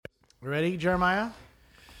Ready, Jeremiah?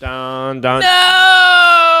 Dun.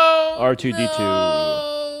 No! R2D2.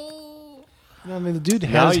 No, I mean, the dude Now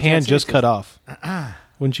had his you can't hand say just so. cut off.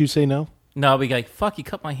 Wouldn't you say no? No, we like, fuck, you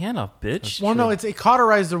cut my hand off, bitch. Well, no, it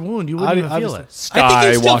cauterized the wound. You wouldn't even feel it. I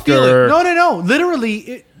think you still feel it. Skywalker. No.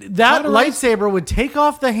 Literally, that lightsaber would take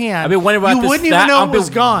off the hand. I've been wondering about you this. wouldn't even know it was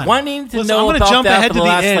gone. Wanting to Listen, know I'm gonna about jump that ahead for to the the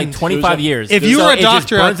last end. like 25 years. If you were a it just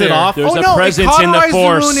doctor out burns it there- off. There's a it presence in the cauterized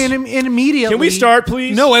Force. the wound and immediately. Can we start,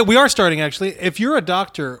 please? No, we are starting, actually. If you're a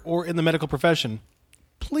doctor or in the medical profession,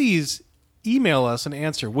 please email us an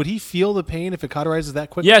answer. Would he feel the pain if it cauterizes that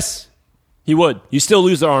quickly? Yes, he would. You still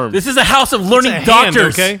lose the arm. This is a house of learning It's a hand,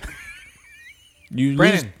 doctors. okay? You lose.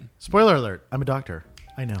 Brandon, spoiler alert. I'm a doctor.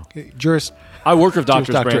 I know. Juris, I work with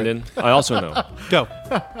doctors, doctorate. Brandon. I also know. go.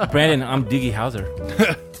 Brandon, I'm Doogie Howser.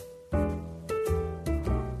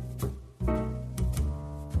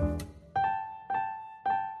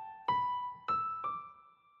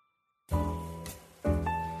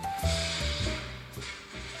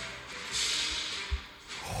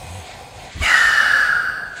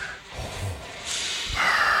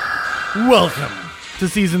 Welcome to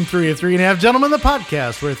Season 3 of 3.5 Gentlemen, the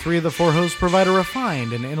podcast where 3 of the 4 hosts provide a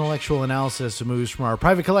refined and intellectual analysis of movies from our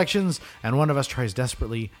private collections, and one of us tries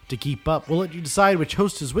desperately to keep up. We'll let you decide which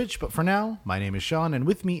host is which, but for now, my name is Sean, and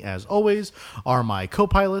with me, as always, are my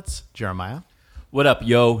co-pilots, Jeremiah, What up,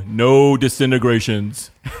 yo? No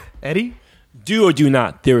disintegrations. Eddie, Do or do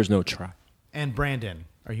not. There is no try. and Brandon.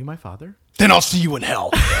 Are you my father? Then I'll see you in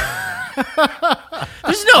hell.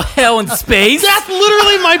 There's no hell in space. That's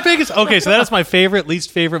literally my biggest... Okay, so that is my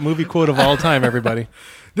least favorite movie quote of all time, everybody.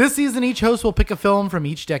 This season, each host will pick a film from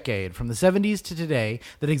each decade, from the 70s to today,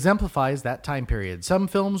 that exemplifies that time period. Some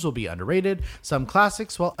films will be underrated, some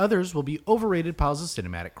classics, while others will be overrated piles of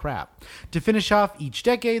cinematic crap. To finish off each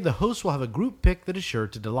decade, the host will have a group pick that is sure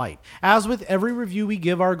to delight. As with every review we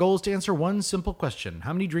give, our goal is to answer one simple question.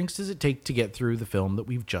 How many drinks does it take to get through the film that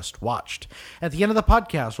we've just watched? At the end of the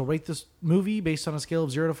podcast, we'll rate this movie based on a scale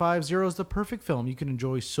of 0 to 5. 0 is the perfect film you can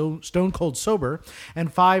enjoy stone cold sober,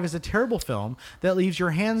 and 5 is a terrible film that leaves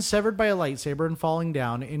your hands severed by a lightsaber and falling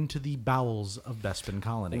down into the bowels of Bespin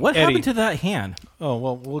Colony. What Eddie. happened to that hand? Oh,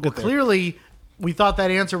 well, we'll get there. Clearly, we thought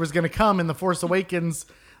that answer was going to come in The Force Awakens,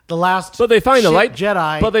 the last But they find the shit light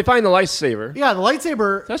Jedi. But they find the lightsaber. Yeah, the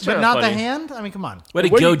lightsaber, That's but kinda not the funny. hand. I mean, come on. Way to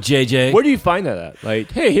Where go, do you- JJ. Where do you find that at?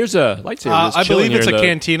 Like, hey, here's a lightsaber. It's I chilling believe it's a here in the-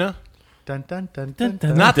 cantina. Dun, dun, dun, dun,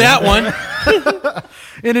 dun. Not that one.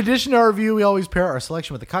 In addition to our review, we always pair our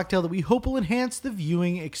selection with a cocktail that we hope will enhance the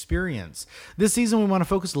viewing experience. This season, we want to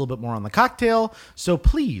focus a little bit more on the cocktail, so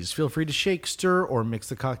please feel free to shake, stir, or mix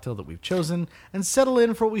the cocktail that we've chosen and settle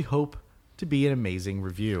in for what we hope to be an amazing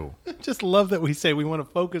review. Just love that we say we want to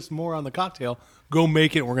focus more on the cocktail. Go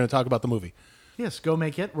make it, and we're going to talk about the movie. Yes, go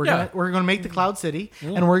make it. We're Yeah. gonna make the Cloud City,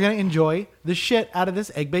 and we're gonna enjoy the shit out of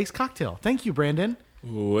this egg-based cocktail. Thank you, Brandon.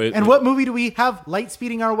 Ooh, it- And what movie do we have light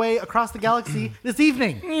speeding our way across the galaxy this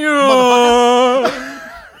evening?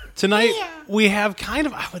 Tonight, we have kind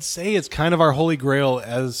of, I would say it's kind of our holy grail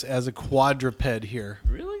as a quadruped here.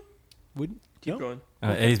 Really? Keep going.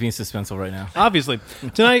 Eddie's being suspenseful right now. Obviously.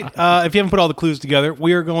 Tonight, if you haven't put all the clues together,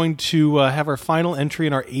 we are going to have our final entry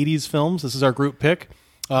in our 80s films. This is our group pick.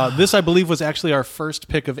 This, I believe, was actually our first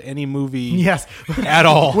pick of any movie Yes. at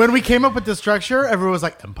all. When we came up with the structure, everyone was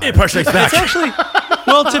like, Empire. Strikes Back. It's actually,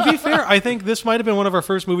 well, to be fair, I think this might have been one of our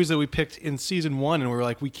first movies that we picked in season 1, and we were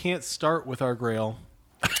like, we can't start with our grail.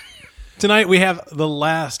 Tonight, we have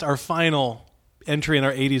our final entry in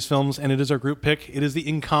our 80s films, and it is our group pick. It is the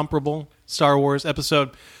incomparable Star Wars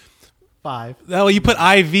episode 5. Oh, you put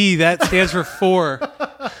IV. That stands for 4.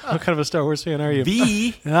 What kind of a Star Wars fan are you?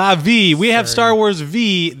 V. V. We have Star Wars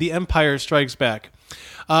V, The Empire Strikes Back.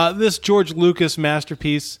 This George Lucas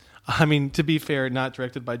masterpiece, I mean, to be fair, not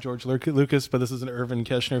directed by George Lucas, but this is an Irvin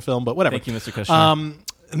Kershner film, but whatever. Thank you, Mr.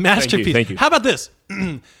 Kushner. Masterpiece. Thank you. How about this?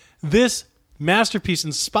 This masterpiece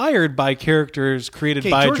inspired by characters created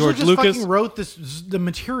by George Lucas. fucking wrote the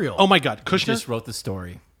material. Oh my God. He Kushner? just wrote the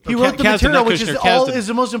story. He wrote the Kasdan, material, not which is Kushner, Kasdan.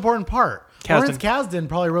 the most important part. Kasdan. Lawrence Kasdan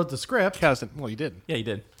probably wrote the script. Kasdan. Well, you did. Yeah, he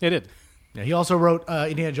did. You did. Yeah, he also wrote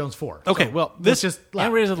Indiana Jones 4. Okay, So well, let's this... just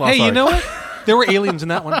And Raiders of the Lost Hey, you Ark. know what? There were aliens in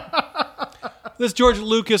that one. This George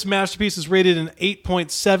Lucas masterpiece is rated an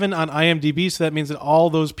 8.7 on IMDb, so that means that all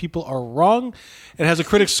those people are wrong. It has a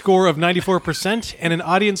critic score of 94% and an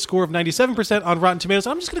audience score of 97% on Rotten Tomatoes.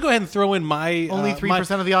 I'm just going to go ahead and throw in my... only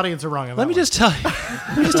 3% of the audience are wrong on that Let me one. just tell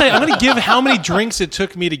you. I'm going to give how many drinks it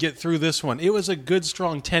took me to get through this one. It was a good,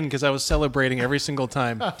 strong 10 because I was celebrating every single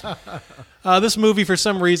time. This movie, for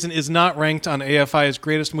some reason, is not ranked on AFI's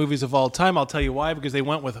greatest movies of all time. I'll tell you why, because they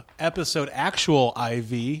went with episode actual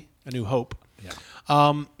IV, A New Hope.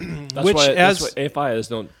 That's Which, why, as that's why AFI is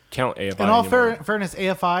don't count AFI In all anymore. fairness,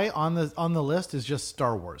 AFI on the list is just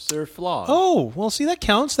Star Wars. They're flawed. oh, well, see, that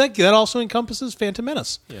counts. That also encompasses Phantom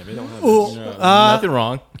Menace. Yeah, they don't have Nothing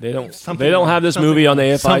wrong. they don't have this movie on the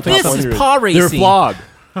AFI top This is 100. paw racing. They're flawed.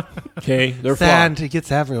 Okay, they're flawed. Sand, it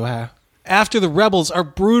gets everywhere. After the rebels are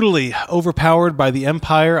brutally overpowered by the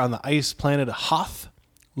Empire on the ice planet Hoth,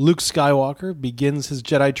 Luke Skywalker begins his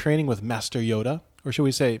Jedi training with Master Yoda. Or should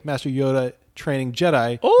we say Master Yoda training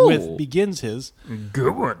Jedi with begins his.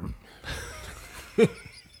 Good one.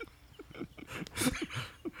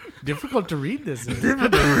 Difficult to read this.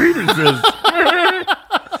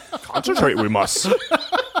 Concentrate, we must.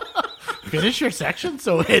 Finish your section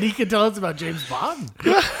so Eddie can tell us about James Bond.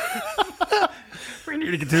 We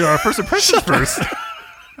need to get to our first impressions first.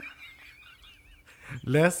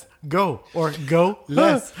 Let's go. Or go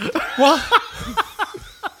less. Well,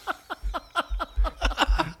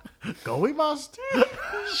 Go we must.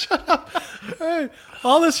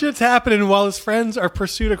 all this shit's happening while his friends are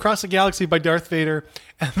pursued across the galaxy by Darth Vader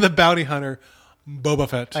and the bounty hunter Boba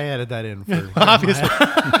Fett. I added that in for Obviously,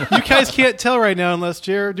 you guys can't tell right now unless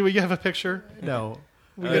Jared. Do we have a picture? no.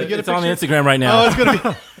 We gotta get It's a on picture. Instagram right Oh, now. it's gonna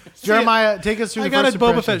be. Jeremiah, take us through I the got a first Boba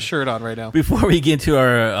impression. Fett shirt on right now. Before we get into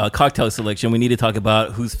our cocktail selection, we need to talk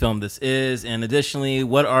about whose film this is, and additionally,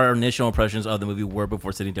 what our initial impressions of the movie were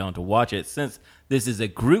before sitting down to watch it. Since this is a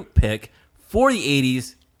group pick for the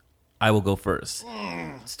 80s, I will go first.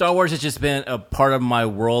 Star Wars has just been a part of my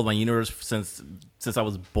world, my universe, since I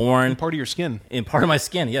was born. Part of your skin. In part of my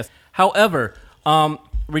skin, yes. However,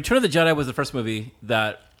 Return of the Jedi was the first movie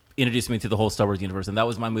that introduced me to the whole Star Wars universe, and that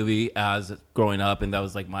was my movie as growing up, and that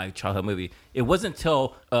was like my childhood movie. It wasn't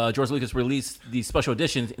until George Lucas released the special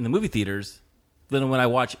editions in the movie theaters, then when I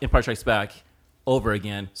watched Empire Strikes Back over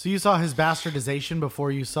again. So you saw his bastardization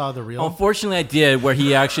before you saw the real? Unfortunately, I did, where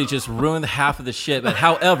he actually just ruined half of the shit. But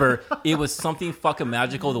however, it was something fucking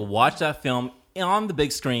magical to watch that film on the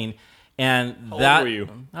big screen. And How that old were you?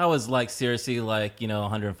 I was like seriously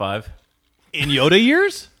 105. In Yoda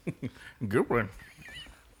years? Good one.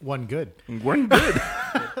 One good. One good.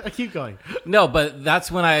 Keep going. No, but that's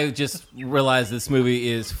when I just realized this movie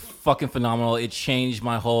is fucking phenomenal. It changed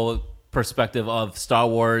my whole perspective of Star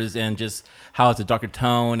Wars and just how it's a darker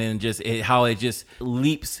tone and just how it just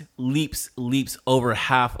leaps over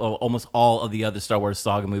half of almost all of the other Star Wars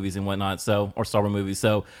saga movies and whatnot. So, or Star Wars movies.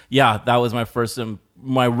 So, yeah, that was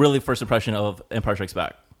my really first impression of Empire Strikes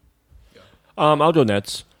Back. I'll go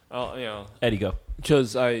Nets. Eddie, go.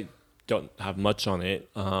 Because I don't have much on it.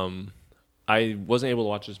 I wasn't able to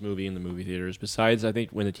watch this movie in the movie theaters. Besides, I think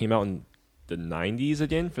when it came out in the 90s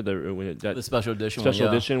again for The special edition. special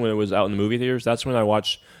edition when it was out in the movie theaters, that's when I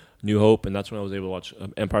watched New Hope, and that's when I was able to watch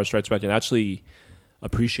Empire Strikes Back and actually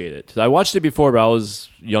appreciate it. 'Cause I watched it before, but I was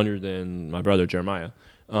younger than my brother Jeremiah,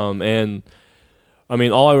 and I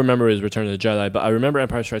mean, all I remember is Return of the Jedi, but I remember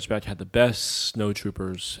Empire Strikes Back had the best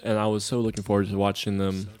snowtroopers, and I was so looking forward to watching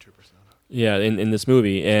them. Yeah, in this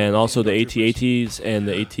movie, and also the AT-ATs and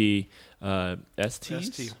the AT-STs.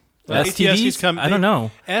 ST. STDs? come. I don't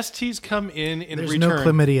know. STs come in There's return. no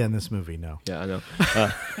chlamydia in this movie, no. Yeah, I know.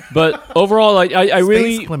 But overall, I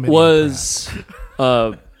really chlamydia, was.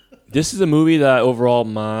 This is a movie that overall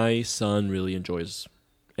my son really enjoys,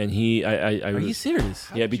 and Are you serious?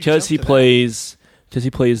 yeah, because he plays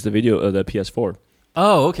the video of the PS4.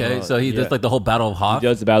 Oh, okay. So he yeah. does like the whole Battle of Hoth. He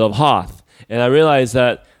does the Battle of Hoth, and I realized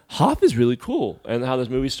that Hoth is really cool, and how this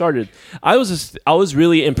movie started. I was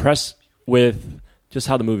really impressed with just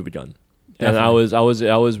how the movie begun, and I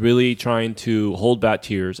was really trying to hold back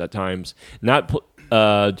tears at times, not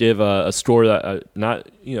give a score that not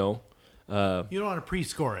You don't want to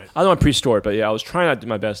pre-score it. I don't want to pre-store it, but yeah, I was trying to do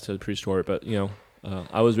my best to pre-store it, but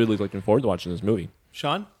I was really looking forward to watching this movie.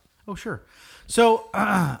 Sean? Oh, sure. So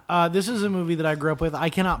this is a movie that I grew up with. I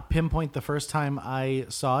cannot pinpoint the first time I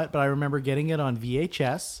saw it, but I remember getting it on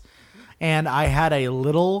VHS, and I had a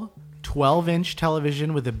little 12-inch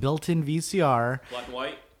television with a built-in VCR. Black and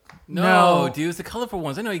white. No, No. dude, it's the colorful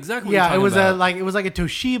ones. I know exactly what Yeah, you're talking about. it was like a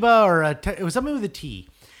Toshiba or it was something with a T.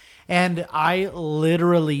 And I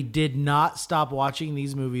literally did not stop watching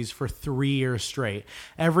these movies for 3 years straight.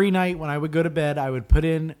 Every night when I would go to bed, I would put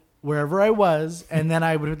in wherever I was, and then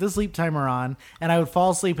I would put the sleep timer on, and I would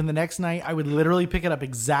fall asleep. And the next night, I would literally pick it up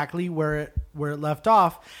exactly where it left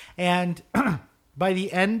off. And by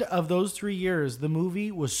the end of those 3 years, the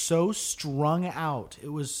movie was so strung out.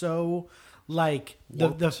 It was so like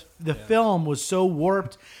the film was so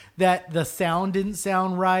warped that the sound didn't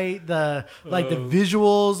sound right. The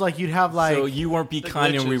visuals, like you'd have like So you weren't be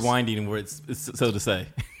kind and glitches. rewinding, where it's so to say.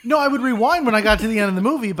 No, I would rewind when I got to the end of the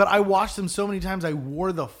movie, but I watched them so many times I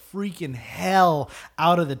wore the freaking hell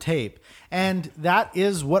out of the tape. And that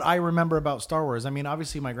is what I remember about Star Wars. I mean,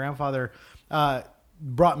 obviously my grandfather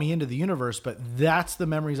brought me into the universe, but that's the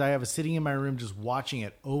memories I have of sitting in my room just watching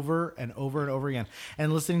it over and over and over again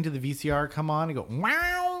and listening to the VCR come on and go,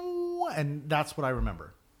 wow, and that's what I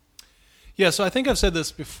remember. Yeah, so I think I've said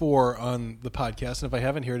this before on the podcast, and if I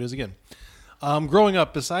haven't, here it is again. Growing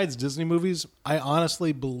up, besides Disney movies, I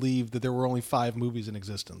honestly believed that there were only 5 movies in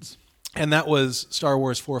existence. And that was Star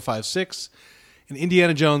Wars 4, 5, 6, and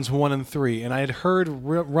Indiana Jones 1 and 3. And I had heard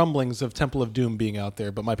rumblings of Temple of Doom being out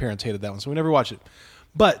there, but my parents hated that one, so we never watched it.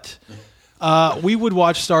 But we would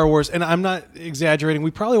watch Star Wars, and I'm not exaggerating,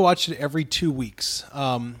 we probably watched it every 2 weeks.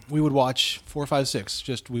 We would watch 4, 5, 6.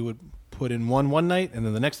 Just we would put in one night, and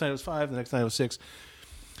then the next night it was 5, the next night it was 6.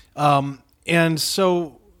 And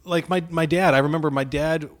so... like my dad, I remember my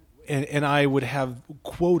dad and I would have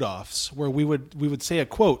quote offs where we would say a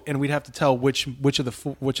quote and we'd have to tell which of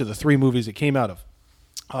the 3 movies it came out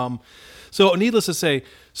of. So needless to say,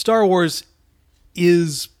 Star Wars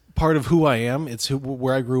is part of who I am. It's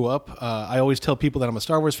where I grew up. I always tell people that I'm a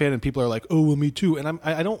Star Wars fan, and people are like, "Oh, well, me too." And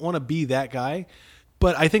I don't want to be that guy.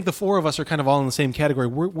 But I think the 4 of us are kind of all in the same category.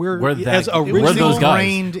 We're as original, those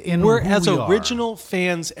guys. We're as original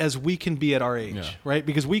fans as we can be at our age, right?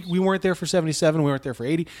 Because we weren't there for 77, we weren't there for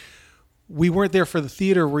 80. We weren't there for the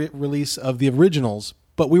theater release of the originals,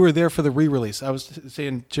 but we were there for the re-release. I was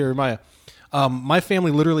saying, Jeremiah, my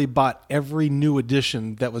family literally bought every new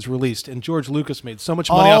edition that was released, and George Lucas made so much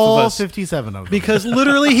money off of us. All 57 of them. Because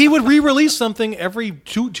literally he would re-release something every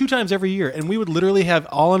two times every year, and we would literally have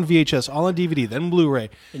all on VHS, all on DVD, then Blu-ray.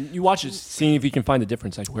 And you watch it, seeing if you can find the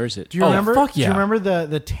difference. Like, where is it? Do you remember? fuck yeah. Do you remember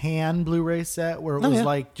the tan Blu-ray set where it was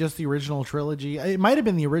like just the original trilogy? It might have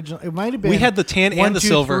been the original. It might have been. We had the tan and the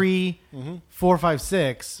silver. 1, 2, 3, 4, 5,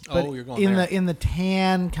 6. But you're going there. in the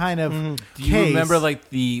tan kind of. Do you remember like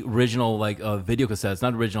the original like video cassettes?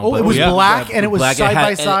 Not original. Oh, but it was black and it was black. side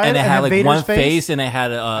by side, and it had like Vader's one face, and it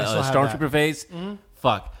had a still have stormtrooper that. face.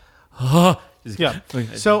 Fuck. Yeah.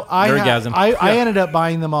 So I Nerdgasm. ended up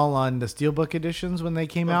buying them all on the Steelbook editions when they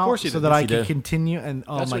came out, course you so did. that Yes, I you could did. continue. And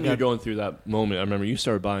oh That's my when you were god! going through that moment. I remember you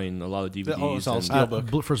started buying a lot of DVDs. it's all and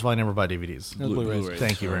Steelbook. First of all, I never buy DVDs. Blu-rays. Blu-rays.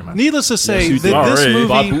 Thank you very much. Needless to say, Yes, you did. this You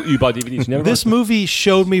movie... bought DVDs. You never This bought- movie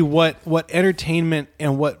showed me what entertainment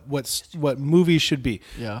and what movies should be.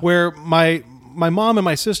 Yeah. Where my mom and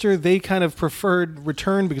my sister, they kind of preferred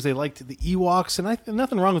Return because they liked the Ewoks, and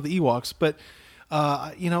nothing wrong with the Ewoks, but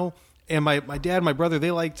and my dad and my brother,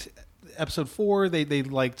 they liked Episode 4. They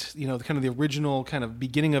liked kind of the original kind of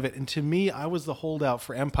beginning of it, and to me, I was the holdout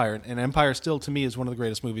for Empire, and Empire still to me is one of the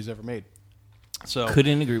greatest movies ever made. So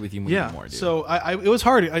Couldn't agree with you more. Dude. So it was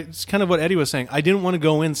hard. It's kind of what Eddie was saying. I didn't want to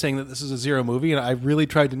go in saying that this is a 0 movie, and I really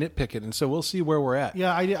tried to nitpick it. And so we'll see where we're at.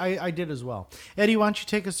 Yeah, I did as well. Eddie, why don't you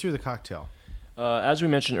take us through the cocktail? As we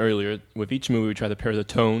mentioned earlier, with each movie, we try to pair the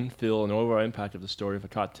tone, feel, and overall impact of the story of a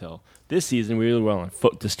cocktail. This season, we really want to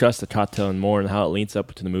discuss the cocktail and more and how it links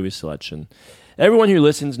up to the movie selection. Everyone who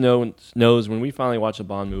listens knows when we finally watch a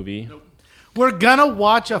Bond movie. We're gonna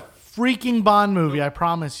watch a freaking Bond movie. I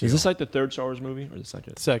promise you. Is this like the 3rd Star Wars movie or the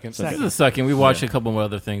 2nd? Second. This is the second. We watched a couple more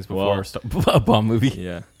other things before a Bond movie.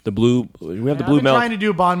 Yeah, the blue. We have the I've blue been milk. trying to do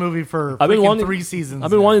a Bond movie for I've been freaking wanting 3 seasons. I've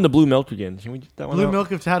been now. wanting the blue milk again. Can we get that one? Blue out?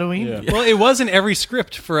 Milk of Tatooine. Yeah. Well, it was in every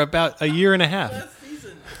script for about a year and a half.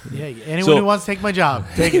 Yeah, anyone So- who wants to take my job,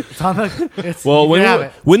 take it. It's on the. It's, Well, you can have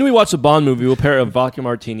it. when we watch a Bond movie, we'll pair a vodka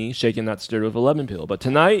martini, shaken not stirred with a lemon peel. But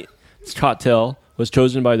tonight's cocktail was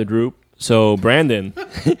chosen by the group, so Brandon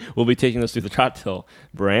will be taking us through the cocktail.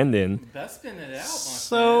 Brandon, Bespin it out.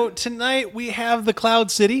 So tonight we have the Cloud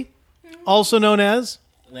City, also known as...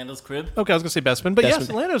 Lando's crib. Okay, I was going to say Bespin, but yes,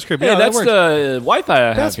 Bespin. Lando's Crib. hey, Yeah, that's that works. the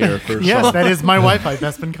Wi-Fi I have here. For Yes, that is my Wi-Fi.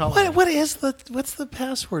 Bespin Colony. What's the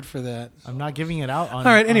password for that? I'm not giving it out. On,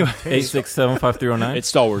 All right, anyway. on tape. 8675309. It's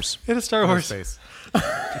Star Wars. It is Star Wars. Space.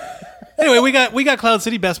 Anyway, we got Cloud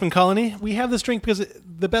City, Bespin Colony. We have this drink because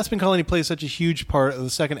the Bespin Colony plays such a huge part of the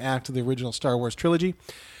second act of the original Star Wars trilogy.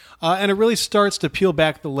 And it really starts to peel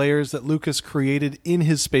back the layers that Lucas created in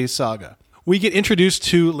his space saga. We get introduced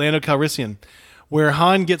to Lando Calrissian, where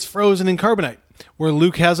Han gets frozen in carbonite, where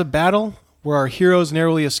Luke has a battle, where our heroes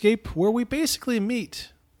narrowly escape, where we basically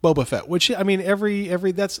meet Boba Fett, which, I mean,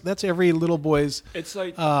 that's every little boy's It's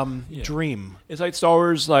like dream. It's like Star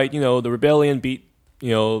Wars. Like the rebellion beat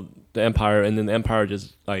the Empire, and then the Empire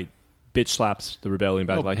just like bitch slaps the rebellion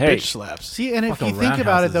back. Like, hey, Bitch slaps. See, and if you Fucking think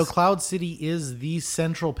about it, though, roundhouses. Cloud City is the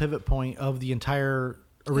central pivot point of the entire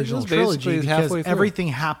original is trilogy basically because halfway through. everything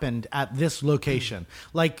happened at this location.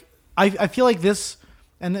 Like, I feel like this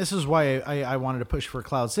and this is why I wanted to push for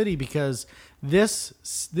Cloud City, because this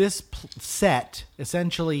set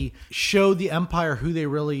essentially showed the Empire who they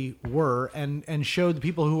really were, and showed the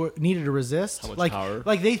people who needed to resist. How much power.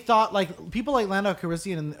 Like they thought, like people like Lando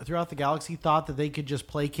Calrissian and throughout the galaxy thought that they could just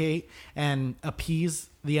placate and appease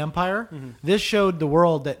the Empire. This showed the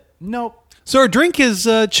world that nope. So our drink is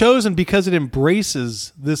chosen because it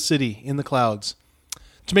embraces this city in the clouds.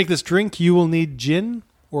 To make this drink, you will need gin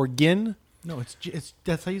or gin. No, it's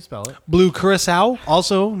that's how you spell it. Blue curacao,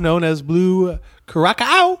 also known as blue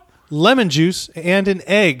curacao, lemon juice, and an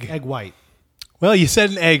egg. Egg white. Well, you said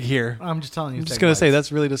an egg here. I'm just telling you. I'm just going to say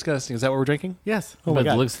that's really disgusting. Is that what we're drinking? yes. Oh my But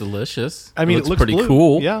God. it looks delicious. I mean, it looks looks pretty blue.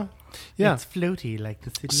 cool. Yeah. Yeah. It's floaty like the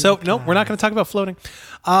city. So, of no, we're not going to talk about floating.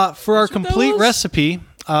 For our complete recipe,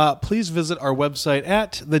 please visit our website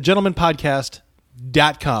at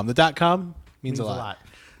thegentlemanpodcast.com. The .com means a lot.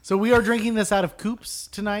 So we are drinking this out of coupes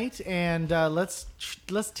tonight, and let's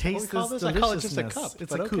taste we call this this? I call it just a deliciousness. cup, It's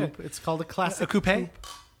but a okay. coupe. It's called a classic A coupe?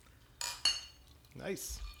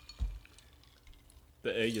 Nice.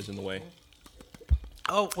 The egg is in the way.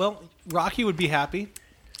 Oh, well, Rocky would be happy.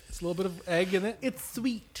 It's a little bit of egg in it. It's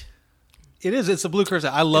sweet. It is. It's a blue curacao.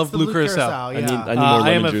 I love It's the blue curacao. Yeah. I need more I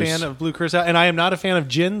lemon am a juice. fan of blue curacao, and I am not a fan of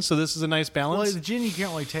gin, so this is a nice well, balance. the gin you can't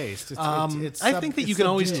really taste. It's, I think that you can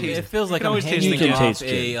always subdued. taste It feels You like can I'm always taste hanging the gin. off Taste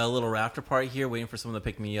gin. a little rafter part here, waiting for someone to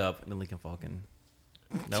pick me up in the Lincoln Falcon.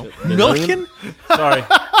 No, Milking? sorry.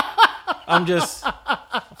 I'm just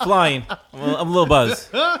flying. I'm a little buzzed.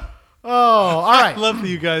 Oh, all right. I love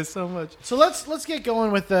you guys so much. So let's get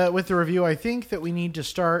going with the review. I think that we need to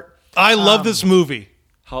start. I love this movie.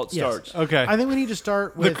 How it Yes. starts. Okay. I think we need to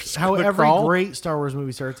start with how the every crawl? great Star Wars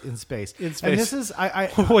movie starts in space. In space. And this is I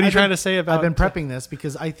What are you I've trying been- to say about- I've been prepping this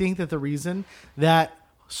because I think that the reason that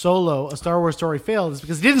Solo, a Star Wars story, failed is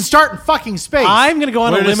because it didn't start in fucking space. I'm going to go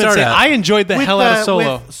on a Where did it limb and start say at? I enjoyed the hell out of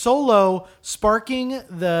Solo. With Solo sparking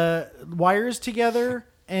the wires together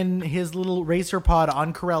and his little racer pod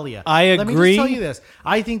on Corellia. I Let me agree. just tell you this.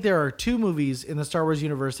 I think there are two movies in the Star Wars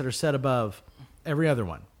universe that are set above every other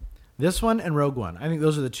one. This one and Rogue One. I think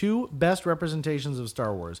those are the two best representations of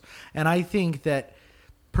Star Wars. And I think that,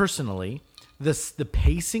 personally, the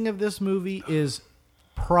pacing of this movie is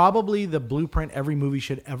probably the blueprint every movie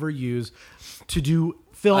should ever use to do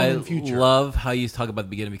film I in the future. love how you talk about the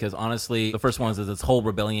beginning because honestly, the first one is this whole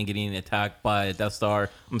rebellion getting attacked by a Death Star.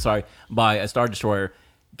 I'm sorry, by a Star Destroyer,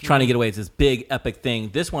 trying to get away. It's this big epic thing.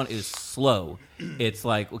 This one is slow. It's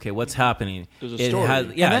like, okay, what's happening? There's a story.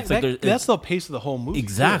 Yeah, And it's like that's the pace of the whole movie.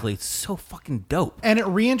 exactly. It's so fucking dope. And it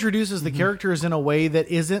reintroduces the characters in a way that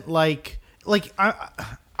isn't like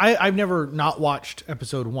I've never not watched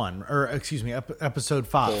episode 1 or excuse me episode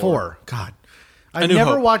 4. God, I've New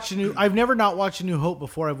never Hope. watched I've never not watched A New Hope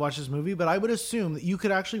before I've watched this movie, but I would assume that you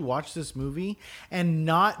could actually watch this movie and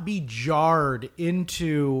not be jarred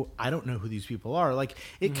into I don't know who these people are. Like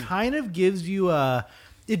it kind of gives you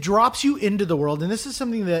it drops you into the world, and this is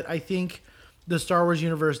something that I think the Star Wars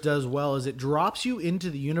universe does well is it drops you into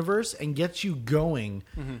the universe and gets you going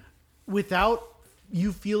without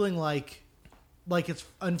you feeling like it's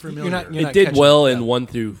unfamiliar. You're It did catching well up. in 1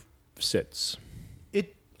 through 6.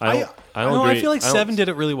 it I don't No, I agree. feel like don't- 7 did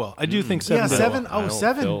it really well. I do think 7 yeah, did it 7 well. I oh don't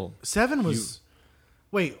 7 feel- 7 was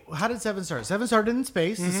wait, how did 7 start? 7 started in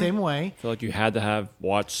space the same way. I feel like you had to have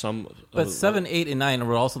watched some. But 7, 8, and 9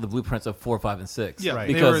 were also the blueprints of 4, 5, and 6. Yeah, Right.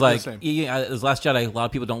 they were Because the like same. as Last Jedi, a lot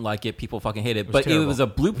of people don't like it. People fucking hate it. But terrible. it was a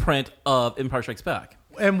blueprint of Empire Strikes Back.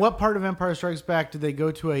 And what part of Empire Strikes Back did they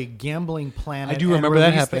go to a gambling planet? I do and remember that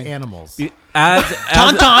release happening. The animals.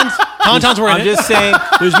 Tauntauns were in I'm it. just saying.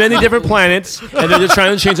 There's many different planets, and they're just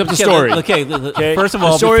trying to change up the story. Okay, first of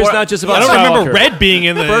all, the story is before- not just about. I don't remember Skywalker. Red being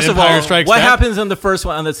in the First of Empire all, Strikes what Back. happens on the first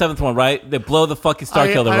one, on the 7th one, right? They blow the fucking Star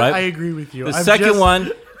Killer, right? I agree with you. The I'm second just-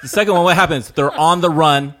 one, what happens? They're on the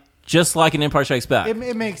run, just like in Empire Strikes Back.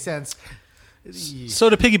 it makes sense. So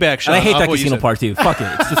to piggyback, Sean, And I hate off that what you casino said. part too. Fuck it.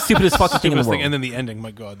 It's the stupidest fucking thing in the Stupidest world. thing. And then the ending,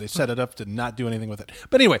 my God, they set it up to not do anything with it.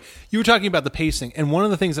 But anyway, you were talking about the pacing, and one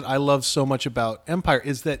of the things that I love so much about Empire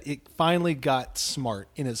is that it finally got smart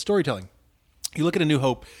in its storytelling. You look at A New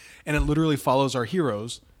Hope, and it literally follows our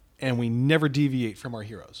heroes, and we never deviate from our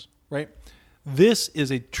heroes, right? This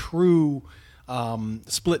is a true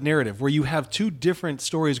split narrative where you have two different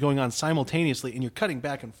stories going on simultaneously, and you're cutting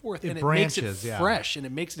back and forth, and it makes branches, it yeah. fresh, and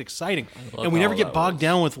it makes it exciting. love And we never how get that bogged was.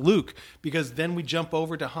 down with Luke because then we jump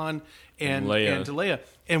over to Han and Leia. to Leia.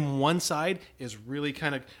 And one side is really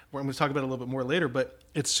kind of, I'm going to talk about it a little bit more later, but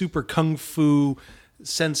it's super kung fu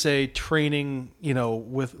sensei training,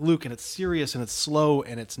 with Luke, and it's serious and it's slow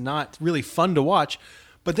and it's not really fun to watch.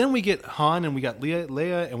 But then we get Han and we got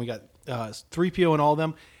Leia and we got 3PO and all of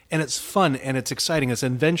them, and it's fun and it's exciting, it's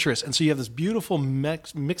adventurous, and so you have this beautiful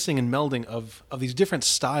mixing and melding of these different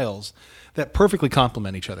styles that perfectly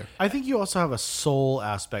complement each other. I think you also have a soul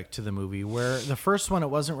aspect to the movie where the first one, it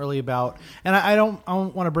wasn't really about, and I don't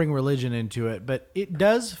want to bring religion into it, but it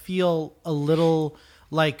does feel a little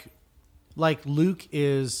like Luke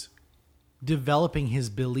is developing his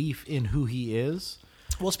belief in who he is.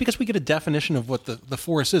 Well, it's because we get a definition of what the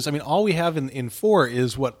Force is. I mean, all we have in 4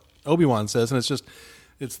 is what Obi-Wan says, and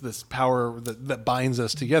it's this power that binds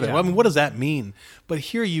us together. Yeah. Well, I mean, what does that mean? But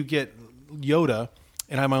here you get Yoda,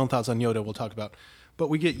 and I have my own thoughts on Yoda we'll talk about, but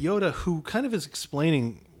we get Yoda who kind of is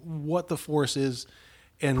explaining what the Force is,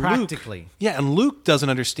 and Practically. Luke doesn't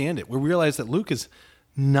understand it. We realize that Luke is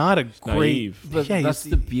not a great... Naive. But that's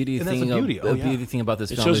the beauty and thing. That's the beauty. The beauty thing about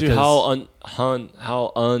this It film. shows you because-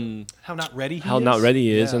 how not ready he how is. not ready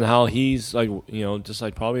he is, Yeah. and how he's like, just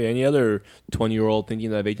like probably any other 20-year-old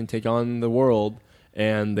thinking that they can take on the world,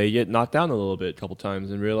 and they get knocked down a little bit a couple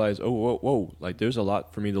times and realize, oh, whoa, like there's a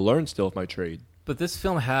lot for me to learn still of my trade. But this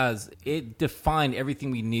film it defined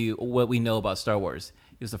everything what we know about Star Wars.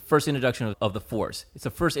 It was the first introduction of the Force. It's the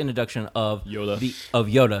first introduction of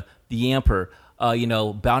Yoda. the Emperor,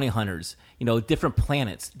 bounty hunters, different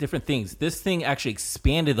planets, different things. This thing actually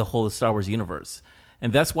expanded the whole Star Wars universe.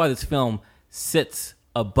 And that's why this film sits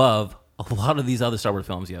above a lot of these other Star Wars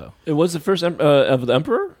films, It was the first of the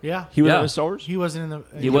Emperor? Yeah. He was Yeah. in Star Wars? He wasn't in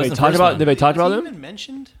the... He wasn't the talk first about one. Did they talk about Was he him? even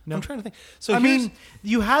mentioned? No. I'm trying to think. So I here's- mean,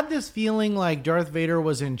 you had this feeling like Darth Vader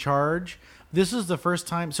was in charge. This is the first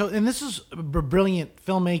time. And this is brilliant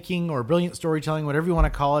filmmaking or brilliant storytelling, whatever you want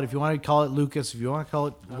to call it. If you want to call it Lucas, if you want to call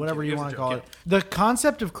it whatever you want to call it. The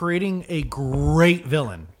concept of creating a great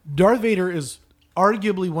villain. Darth Vader is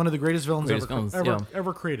arguably one of the greatest villains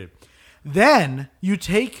ever created. Then you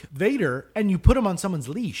take Vader and you put him on someone's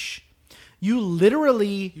leash. You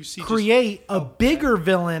literally create a bigger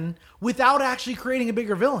villain without actually creating a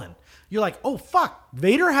bigger villain. You're like, oh fuck,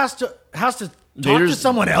 Vader has to talk to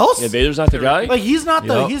someone else. Yeah, Vader's not the guy. Like he's not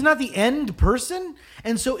the end person,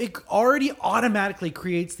 and so it already automatically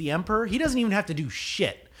creates the Emperor. He doesn't even have to do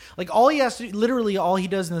shit. Like all he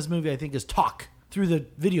does in this movie, I think, is talk through the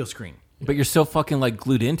video screen. But you're so fucking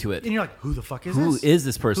glued into it. And you're like, who the fuck is Who this? is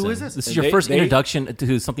this person? Who is this? This is And your first introduction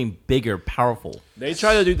to something bigger, powerful. They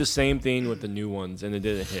try to do the same thing with the new ones, and it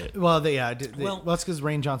didn't hit. Well, that's because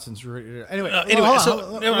Rain Johnson's. Anyway, anyway, let me so,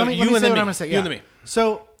 let me you say and then what me. I'm gonna say. You Yeah. and then me.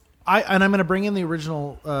 So I'm going to bring in the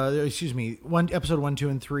original. Episode 1, 2,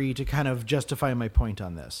 and 3 to kind of justify my point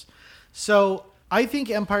on this. So I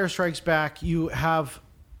think Empire Strikes Back. You have,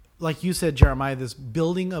 like you said, Jeremiah, this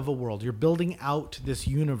building of a world. You're building out this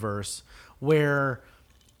universe where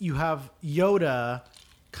you have Yoda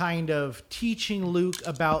kind of teaching Luke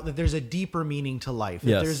about that there's a deeper meaning to life.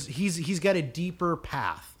 That Yes. he's got a deeper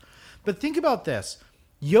path. But think about this.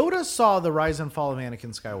 Yoda saw the rise and fall of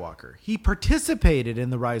Anakin Skywalker. He participated in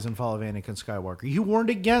the rise and fall of Anakin Skywalker. He warned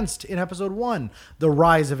against, in episode 1, the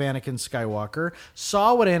rise of Anakin Skywalker,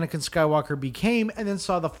 saw what Anakin Skywalker became, and then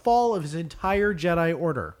saw the fall of his entire Jedi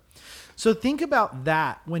Order. So think about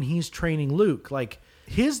that when he's training Luke. Like,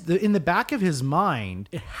 in the back of his mind,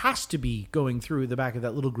 it has to be going through the back of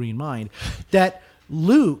that little green mind, that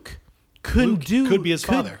Luke could be his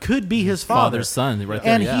father. Could be his father. Father's son, right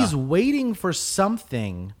there. And yeah. he's waiting for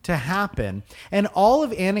something to happen. And all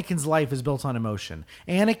of Anakin's life is built on emotion.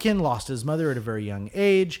 Anakin lost his mother at a very young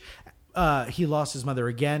age. He lost his mother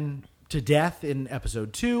again to death in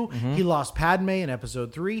episode 2. Mm-hmm. He lost Padme in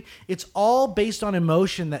episode 3. It's all based on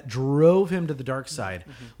emotion that drove him to the dark side.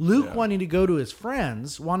 Luke wanting to go to his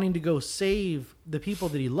friends, wanting to go save the people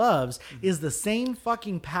that he loves, is the same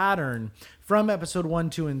fucking pattern from episode 1,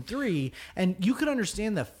 2, and 3. And you could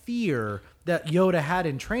understand the fear that Yoda had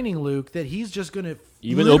in training Luke, that he's just going to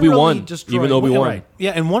Even Obi-Wan. destroy. Even Obi-Wan. Right.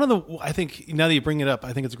 Yeah, and one of the, I think, now that you bring it up,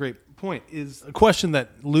 I think it's a great point, is a question that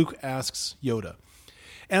Luke asks Yoda.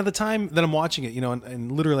 And at the time that I'm watching it, and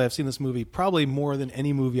literally I've seen this movie probably more than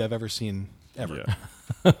any movie I've ever seen ever.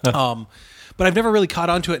 Yeah. But I've never really caught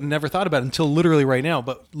onto it and never thought about it until literally right now.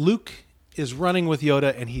 But Luke is running with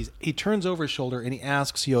Yoda, and he turns over his shoulder and he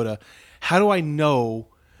asks Yoda, how do I know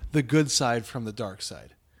the good side from the dark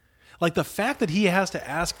side? Like, the fact that he has to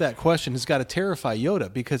ask that question has got to terrify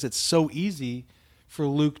Yoda, because it's so easy for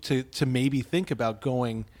Luke to maybe think about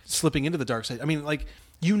slipping into the dark side. I mean, like,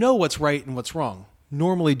 what's right and what's wrong.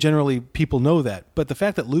 Normally, generally, people know that. But the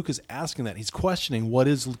fact that Luke is asking that, he's questioning what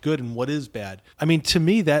is good and what is bad. I mean, to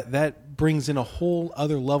me, that brings in a whole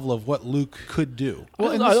other level of what Luke could do.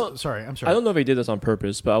 Well, I'm sorry. I don't know if he did this on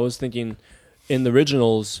purpose, but I was thinking in the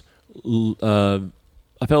originals, I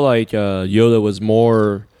felt like Yoda was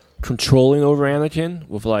more controlling over Anakin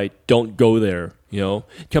with like, don't go there,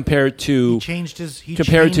 compared to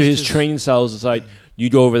his training styles. It's like you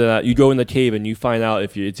go over that, you go in the cave and you find out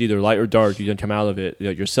if it's either light or dark. You can come out of it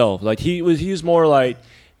yourself. Like he was more like,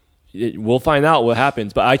 we'll find out what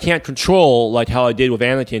happens, but I can't control like how I did with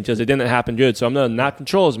Anakin because it didn't happen good. So I'm gonna not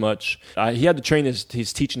control as much. He had to train his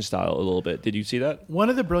teaching style a little bit. Did you see that? One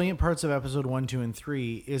of the brilliant parts of episode 1, 2, and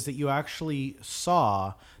 3 is that you actually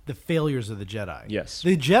saw the failures of the Jedi. Yes.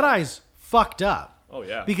 The Jedi's fucked up. Oh,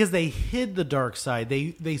 yeah. Because they hid the dark side.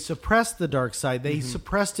 They suppressed the dark side. They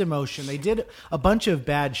suppressed emotion. They did a bunch of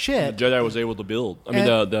bad shit. The Jedi was able to build. I mean,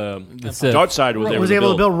 the Sith. dark side was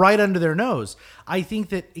able to build right under their nose. I think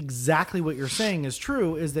that exactly what you're saying is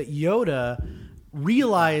true, is that Yoda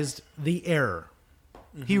realized the error.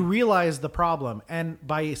 He realized the problem. And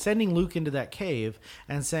by sending Luke into that cave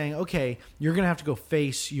and saying, okay, you're going to have to go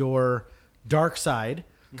face your dark side.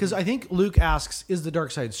 Because I think Luke asks, is the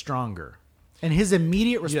dark side stronger? And his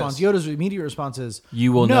immediate response, Yoda's immediate response is,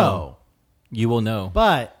 You will no. know. You will know.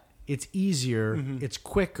 But it's easier, it's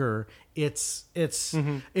quicker, he's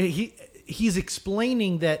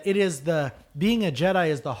explaining that it is being a Jedi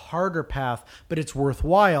is the harder path, but it's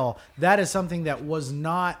worthwhile. That is something that was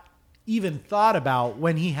not even thought about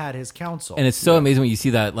when he had his council. And it's so amazing when you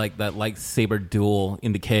see that lightsaber duel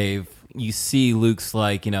in the cave. You see Luke's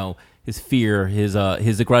his fear, his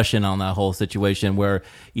aggression on that whole situation, where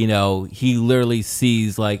he literally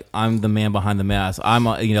sees like, I'm the man behind the mask.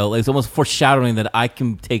 It's almost foreshadowing that I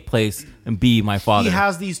can take place and be my father. He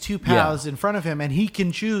has these two paths in front of him, and he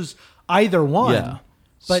can choose either one. Yeah.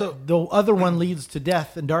 But the other one leads to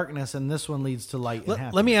death and darkness, and this one leads to light and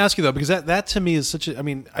happiness. Let me ask you though, because that to me is such a. I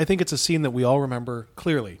mean, I think it's a scene that we all remember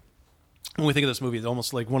clearly when we think of this movie. It's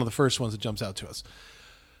almost like one of the first ones that jumps out to us.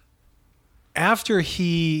 After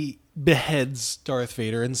he beheads Darth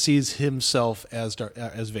Vader and sees himself as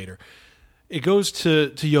Vader, it goes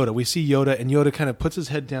to Yoda. We see Yoda, and Yoda kind of puts his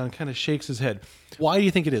head down, kind of shakes his head. Why do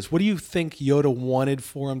you think it is? What do you think Yoda wanted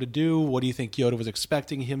for him to do? What do you think Yoda was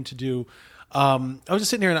expecting him to do? I was just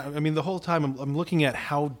sitting here, and I mean, the whole time I'm looking at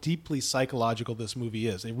how deeply psychological this movie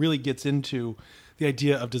is. It really gets into the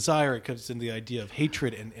idea of desire. It gets into the idea of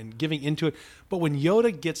hatred and giving into it. But when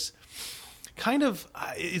Yoda gets kind of,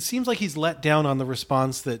 it seems like he's let down on the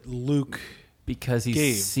response that Luke because he's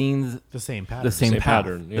gave. seen the same pattern. the same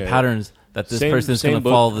pattern, the patterns that this person is going to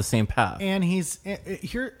book. follow the same path. And he's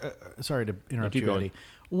here. Sorry to interrupt keep you, going. Eddie.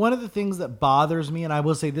 One of the things that bothers me, and I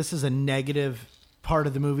will say this is a negative part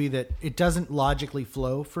of the movie, that it doesn't logically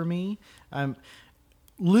flow for me.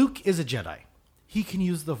 Luke is a Jedi. He can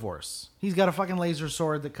use the Force. He's got a fucking laser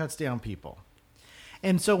sword that cuts down people.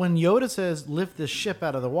 And so when Yoda says, lift this ship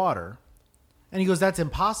out of the water, and he goes, that's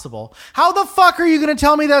impossible. How the fuck are you going to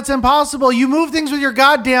tell me that's impossible? You move things with your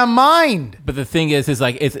goddamn mind. But the thing is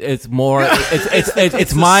like it's more it's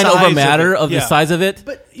the mind size over of matter it. of the Yeah. size of it.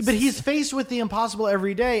 But he's faced with the impossible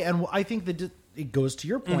every day, and I think that it goes to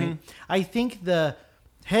your point. I think the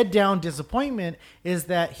head down disappointment is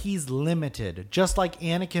that he's limited, just like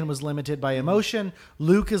Anakin was limited by emotion.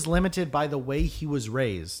 Luke is limited by the way he was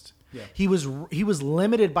raised. Yeah. He was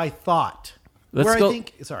limited by thought. Let's where go. I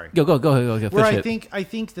think, sorry, Go. where Finish it. I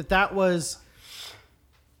think that was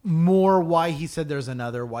more why he said there's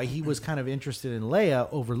another, why he was kind of interested in Leia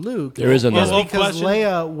over Luke. There is another. Is because Question.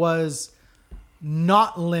 Leia was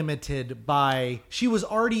not limited by, she was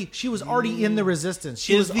already in the Resistance.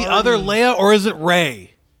 She is was the already- other Leia or is it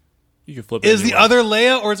Rey? You can flip. Is the anywhere. other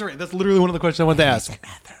Leia or is it Rey? That's literally one of the questions I wanted to ask.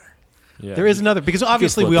 Yeah. There is another, because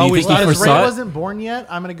obviously flip. we Do you always think he thought Because Rey foresaw it? wasn't born yet.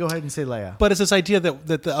 I'm going to go ahead and say Leia. but it's this idea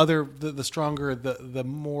that the other, the stronger, the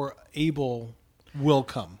more able will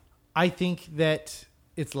come. I think that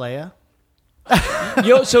it's Leia.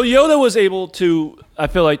 So Yoda was able to, I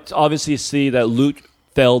feel like, obviously see that Luke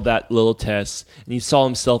failed that little test, and he saw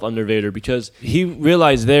himself under Vader because he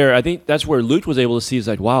realized there, I think that's where Luke was able to see, is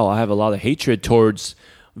like, wow, I have a lot of hatred towards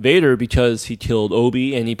Vader because he killed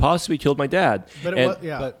Obi and he possibly killed my dad. But it And- was,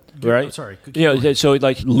 yeah. but- Right? I'm sorry. Keep Yeah, going. so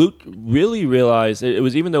like Luke really realized it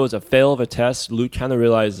was, even though it was a fail of a test, Luke kind of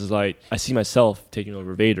realizes like, I see myself taking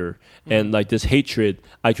over Vader, and like this hatred,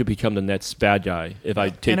 I could become the next bad guy if I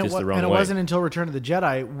take this the wrong and it way. wasn't until Return of the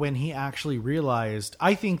Jedi when he actually realized.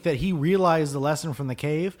 I think that he realized the lesson from the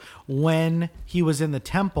cave when he was in the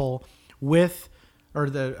temple with, or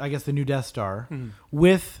the new Death Star,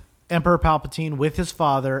 with Emperor Palpatine, with his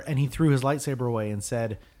father, and he threw his lightsaber away and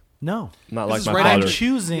said, "No, Not This like is my right father. I'm after-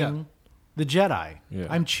 choosing Yeah. the Jedi. Yeah.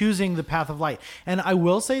 I'm choosing the path of light." And I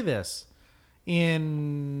will say this,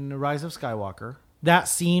 in Rise of Skywalker, that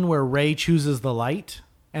scene where Rey chooses the light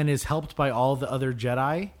and is helped by all the other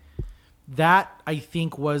Jedi, that I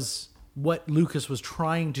think was what Lucas was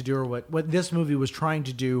trying to do, or what this movie was trying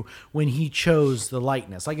to do when he chose the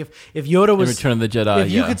likeness. Like if Yoda was Return of the Jedi,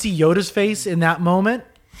 if you could see Yoda's face in that moment,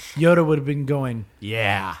 Yoda would have been going,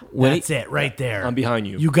 "Yeah, When that's it right there. I'm behind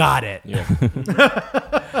you. You got it." Yeah.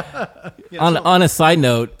 On a side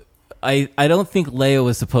note, I don't think Leia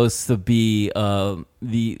was supposed to be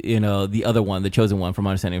the other one, the chosen one, from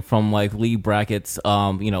my understanding, from like Lee Brackett's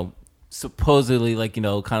supposedly kind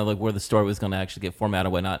of like where the story was going to actually get formatted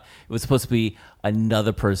and whatnot. It was supposed to be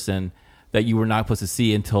another person that you were not supposed to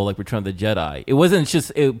see until like Return of the Jedi. It wasn't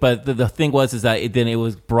just, but the thing was that it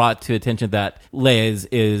was brought to attention that Leia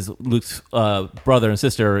is Luke's brother and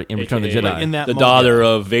sister in Return of the Jedi. in that the moment. daughter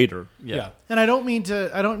of Vader. Yeah. And I don't mean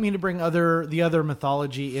to bring the other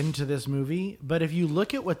mythology into this movie, but if you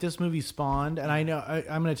look at what this movie spawned, and I'm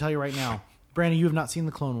going to tell you right now, Brandon, you have not seen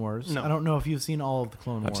the Clone Wars. No. I don't know if you've seen all of the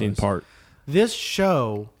Clone Wars. I've seen part. This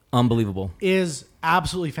show Unbelievable. is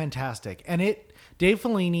absolutely fantastic, and Dave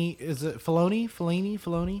Filoni, is it Filoni? It's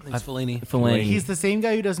Fellini. Filoni. He's the same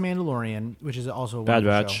guy who does Mandalorian, which is also a Bad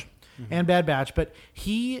wonderful Batch. show. And Bad Batch, but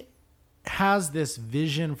he has this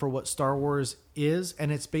vision for what Star Wars is,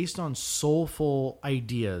 and it's based on soulful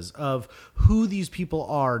ideas of who these people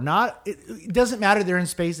are. It doesn't matter they're in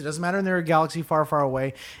space, it doesn't matter they're in a galaxy far, far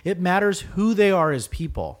away. It matters who they are as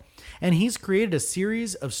people. And he's created a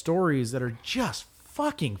series of stories that are just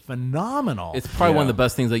fucking phenomenal. It's probably one of the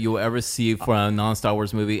best things that you'll ever see for a non-Star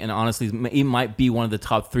Wars movie, and honestly, it might be one of the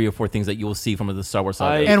top 3 or 4 things that you will see from the Star Wars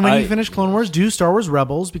saga. And when you finish Clone Wars, do Star Wars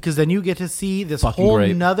Rebels, because then you get to see this Fucking whole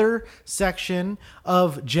great. nother section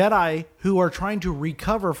of Jedi who are trying to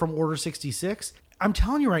recover from Order 66. I'm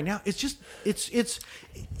telling you right now, it's It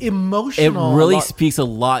emotional. really speaks a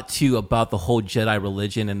lot too about the whole Jedi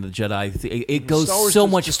religion and the Jedi. It goes so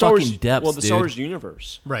much fucking depth. Well, the dude. Star Wars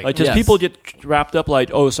universe, Right. Like, because Yes. people get wrapped up like,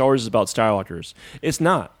 oh, Star Wars is about Skywalkers. It's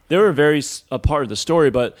not. They're a part of the story,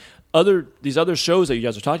 but these other shows that you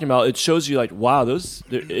guys are talking about, it shows you like, wow,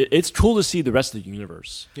 it's cool to see the rest of the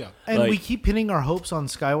universe. Yeah. And like- we keep pinning our hopes on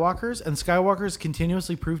Skywalkers, and Skywalkers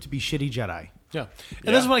continuously prove to be shitty Jedi. Yeah,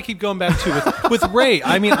 and this is what I keep going back to with Rey.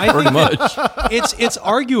 I mean, I think that it's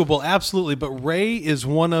arguable, absolutely, but Rey is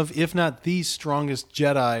one of, if not the strongest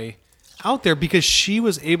Jedi out there, because she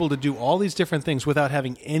was able to do all these different things without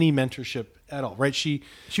having any mentorship at all. Right? She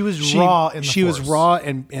was raw in the She was Force. raw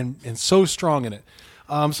and so strong in it.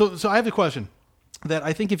 So I have a question that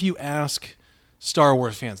I think if you ask Star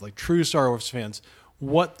Wars fans, like true Star Wars fans,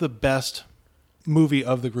 what the best movie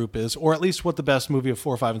of the group is, or at least what the best movie of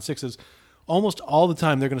 4, 5, and 6 is, almost all the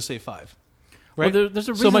time they're going to say 5. Right? Well, there's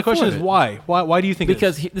a so my reason question for is it. why? Why do you think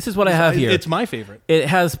Because it is? this is what I have here. It's my favorite. It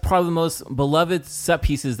has probably the most beloved set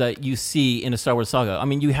pieces that you see in a Star Wars saga. I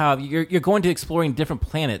mean, you're going to exploring different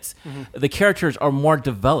planets. The characters are more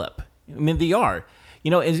developed. I mean, they are. You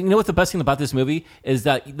know what the best thing about this movie is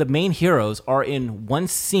that the main heroes are in one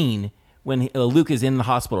scene when Luke is in the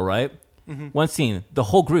hospital, right? One scene, the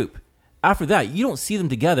whole group. After that, you don't see them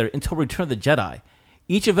together until Return of the Jedi.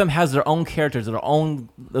 Each of them has their own characters, their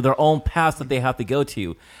own paths that they have to go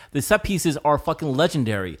to. The set pieces are fucking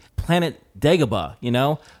legendary. Planet Dagobah,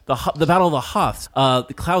 the Battle of the Hoths,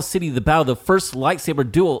 the Cloud City, the first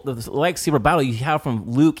lightsaber duel, the lightsaber battle you have from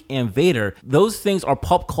Luke and Vader. Those things are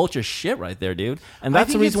pop culture shit right there, dude. And that's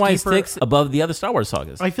the think reason it's why deeper- it sticks above the other Star Wars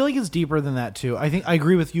sagas. I feel like it's deeper than that too. I think I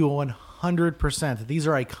agree with you 100%. These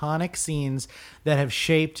are iconic scenes that have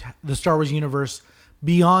shaped the Star Wars universe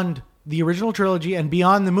beyond the original trilogy and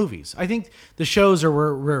beyond the movies. I think the shows are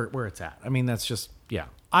where it's at. I mean, that's just, yeah.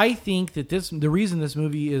 I think that the reason this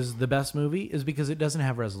movie is the best movie is because it doesn't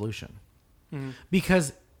have resolution.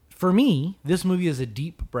 Because for me, this movie is a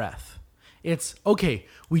deep breath. It's, okay,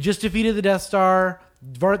 we just defeated the Death Star,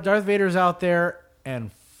 Darth Vader's out there,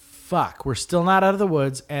 and fuck, we're still not out of the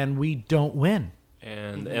woods, and we don't win.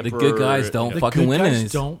 And The good guys don't fucking win.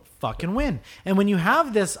 Guys don't fucking win. And when you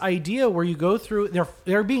have this idea where you go through,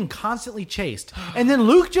 they're being constantly chased, and then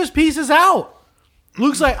Luke just pieces out.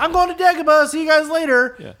 Luke's like, I'm going to Dagobah. See you guys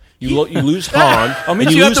later. Yeah. You lose Han. I'll meet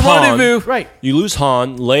and you at lose the Han. rendezvous. Right. You lose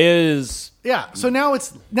Han. Leia is Yeah. So now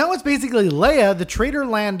it's basically Leia, the traitor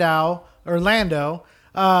Lando,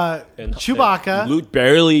 and Chewbacca. Luke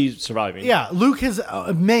barely surviving. Yeah, Luke is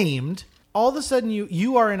maimed. All of a sudden,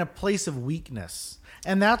 you are in a place of weakness,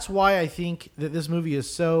 and that's why I think that this movie is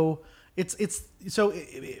so. It's so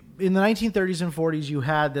in the 1930s and 40s, you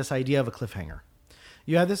had this idea of a cliffhanger.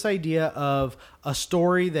 You had this idea of a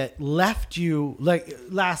story that left you like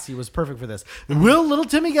Lassie was perfect for this. Will little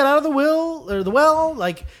Timmy get out of the well?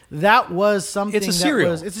 Like that was something. It's a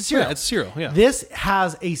serial. It's a serial. Yeah, it's a serial. Yeah. This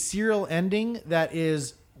has a serial ending that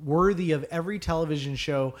is worthy of every television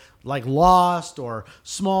show like Lost or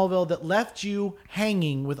Smallville that left you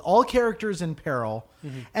hanging with all characters in peril,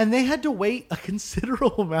 and they had to wait a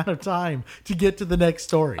considerable amount of time to get to the next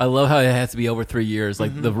story. I love how it has to be over 3 years.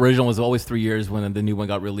 Like the original was always 3 years when the new one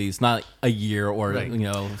got released, not a year or Right.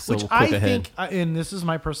 so Which quick I ahead. think, and this is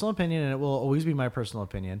my personal opinion, and it will always be my personal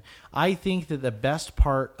opinion. I think that the best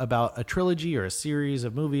part about a trilogy or a series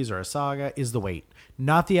of movies or a saga is the wait,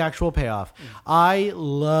 not the actual payoff. I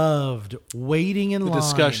loved waiting in line,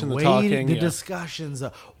 discussion, the waiting, talking, the yeah. discussions.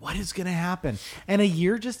 What is going to happen? And a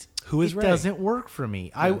year just Who is it Rey? doesn't work for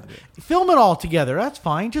me. I film it all together. That's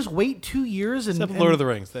fine. Just wait 2 years and Except Lord of the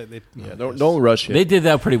Rings. They Don't rush it. They did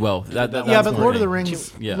that pretty well. Yeah, That's but one Lord of the thing.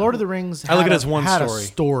 Rings. Yeah. Lord of the Rings. I look at had it as one had story. A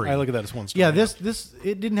story. I look at that as one story. Yeah, this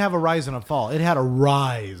it didn't have a rise and a fall. It had a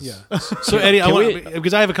rise. Yeah. So Eddie,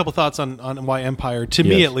 because I have a couple thoughts on why Empire, to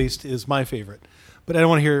me Yes. at least, is my favorite. But I don't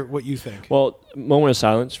want to hear what you think. Well, moment of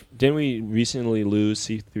silence. Didn't we recently lose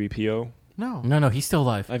C-3PO? No, He's still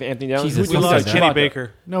alive. I have Anthony Downs. Jesus, we Who's lost that? Kenny Chewbacca.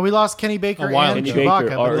 Baker. No, we lost Kenny Baker A while and ago. Kenny Chewbacca.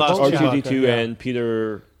 Baker, but lost both Chewbacca, R2-D2 yeah. and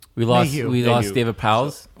Peter. We lost Mayhew. David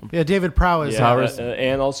Prowse. Yeah, David Prowse. Yeah,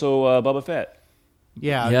 and also Boba Fett.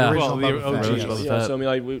 Yeah, Yeah. the original Well, the Boba Fett, OG. yes. Boba Yeah, Fett. so I mean,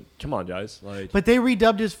 like, come on, guys. Like, But they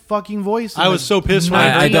redubbed his fucking voice. in I was the so pissed when I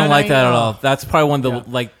 99 I don't like that at all. oh. That's probably one of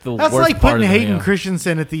the the That's worst like part putting of it, Hayden yeah.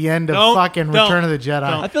 Christensen at the end of Don't- fucking don't- Return of the Jedi.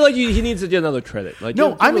 don't. I feel like he needs to get another credit. Like,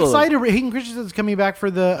 No, give I'm a little- excited. Hayden Christensen's coming back for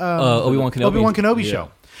the Obi-Wan Kenobi. Obi-Wan Kenobi Yeah.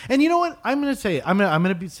 show. And you know what? I'm going to say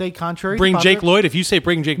say contrary. Bring to Jake popular- Lloyd. If you say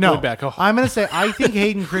bring Jake No, Lloyd back, oh. I'm going to say I think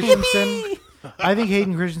Hayden Christensen. I think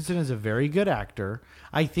Hayden Christensen is a very good actor.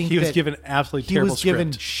 I think he was that given absolutely he terrible was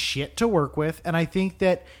given script. shit to work with, and I think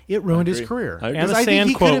that it ruined his agree. career. I agree. Because And the I think sand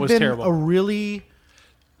he quote could have was been terrible. a really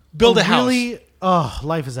Build a house. Really,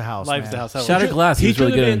 life is a house. Life is man. the house. That was- Shattered Glass. He was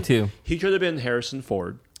really could have good in been- too. He could have been Harrison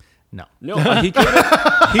Ford. No, No, he could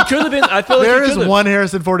have been. I feel like there he is could've. one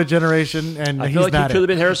Harrison Ford a generation, and I he's feel like he not could have it.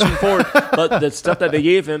 been Harrison Ford, but the stuff that they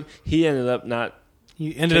gave him, he ended up not.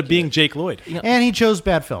 He ended up being Jake Lloyd. And he chose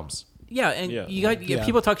bad films. Yeah, and Yeah. you got Yeah.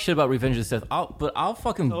 people talk shit about Revenge of the Sith. I'll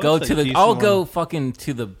fucking Oh, go it's to a the. decent I'll one. go fucking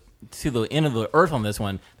to the end of the earth on this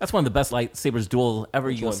one. That's one of the best lightsabers duel ever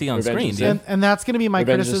you'll one? see on Revenge screen, of dude. the And that's going to be my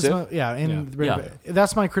Revenge of the criticism. Sith? Yeah, and Yeah.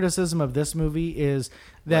 that's my criticism of this movie is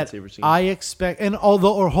that Lightsaber scenes. I expect, and all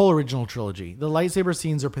the whole original trilogy, the lightsaber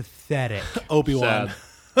scenes are pathetic. Obi-Wan.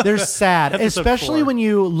 Sad. They're sad, Episode especially 4. when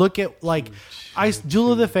you look at like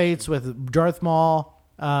Duel of the Fates with Darth Maul,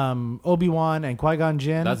 Obi-Wan, and Qui-Gon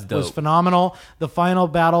Jinn That's dope. was phenomenal. The final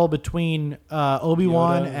battle between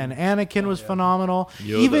Obi-Wan Yoda. and Anakin was phenomenal.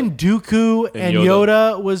 Yoda. Even Dooku and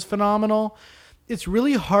Yoda. Yoda was phenomenal. It's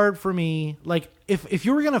really hard for me. Like, if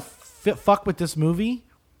you were gonna fuck with this movie,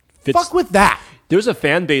 Fits- fuck with that. There's a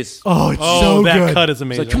fan base. Oh, it's Oh, so that good. cut is It's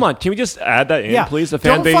amazing. like, come on, can we just add that in, Yeah, please? The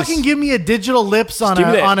fan don't base. fucking give me a digital lips on give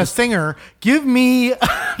me a that. on a singer. Give me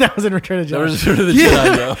that was in Return of the Jedi. That was Return of the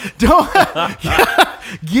Jedi,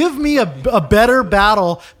 Don't give me a better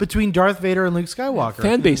battle between Darth Vader and Luke Skywalker.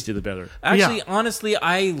 Fan base did it better. Actually, Yeah. honestly,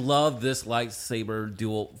 I love this lightsaber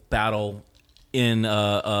duel battle in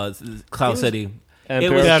Cloud City. It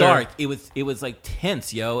Empire. was Better. dark. It was like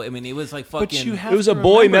tense, yo. I mean, it was like fucking. But you have It was a to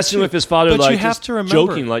boy remember, messing too. with his father, But like you have just to remember,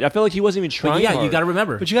 joking. Like I feel like he wasn't even trying. yeah, you hard. got to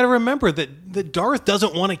remember. But you got to remember that Darth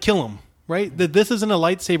doesn't want to kill him, right? That this isn't a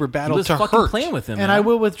lightsaber he battle was to fucking hurt. playing with him, And man. I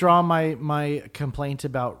will withdraw my complaint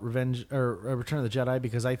about Revenge or Return of the Jedi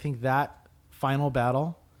because I think that final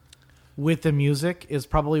battle with the music is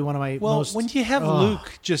probably one of my Well, most. when you have Ugh.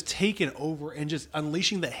 Luke just taking over and just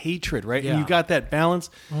unleashing the hatred, right? Yeah. And you got that balance.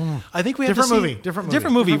 I think we have Different to see, movie,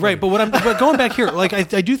 different movie. right? But but going back here, like I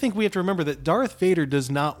do think we have to remember that Darth Vader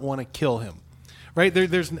does not want to kill him, right?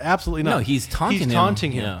 There's absolutely not. No, he's taunting him. He's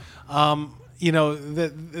taunting him. Yeah. You know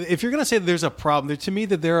that if you're going to say that there's a problem, to me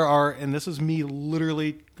that there are, and this is me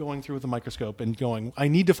literally going through with a microscope and going, I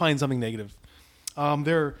need to find something negative.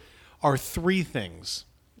 There are three things,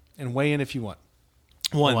 and weigh in if you want.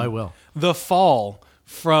 One, Oh, I will. The fall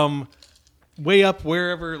from way up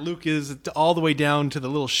wherever Luke is all the way down to the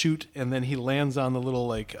little chute, and then he lands on the little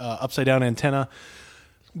like upside down antenna.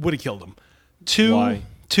 Would have killed him. Why?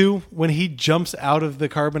 Two, when he jumps out of the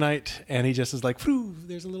carbonite and he just is like, "Phew,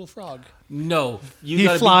 there's a little frog." No, you He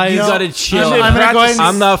gotta flies- you No, gotta chill. I'm gonna go ahead and-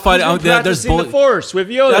 I'm not fighting. He's been There's practicing the Force with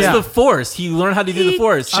Yoda. That's Yeah. the Force. He learned how to do the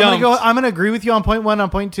Force. I'm gonna agree with you on point one. On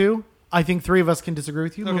point two, I think three of us can disagree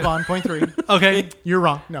with you. Move on. Point three. Okay, You're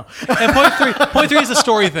wrong. No. and point three is a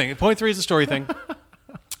story thing. Point three is a story thing,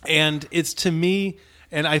 and it's to me,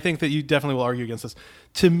 and I think that you definitely will argue against this.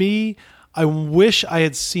 To me, I wish I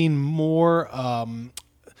had seen more.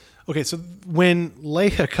 Okay, so when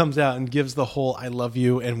Leia comes out and gives the whole "I love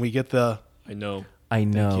you," and we get the I know. I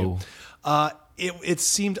know. It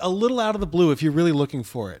seemed a little out of the blue if you're really looking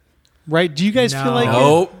for it, right? Do you guys feel like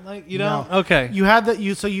Nope. you know? Okay. You had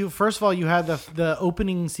first of all you had the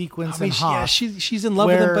opening sequence I mean, in Hoth. she's in love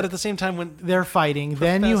with him, where but at the same time, when they're fighting.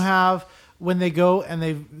 Then you have when they go and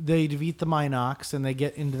they defeat the Minox and they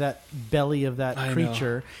get into that belly of that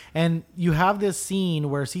creature, and you have this scene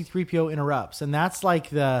where C-3PO interrupts, and that's like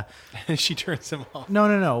the she turns him off.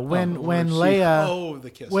 no when Leia the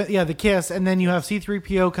kiss. the kiss, and then you have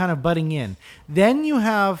C-3PO kind of butting in. Then you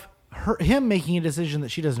have him making a decision that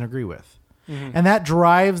she doesn't agree with, and that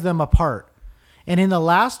drives them apart. And in the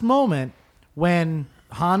last moment when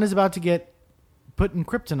Han is about to get put in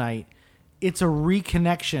kryptonite, it's a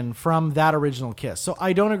reconnection from that original kiss. So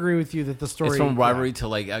I don't agree with you that the story... It's from rivalry to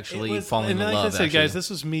like actually falling in like love. I said, actually. guys, this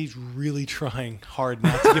was me really trying hard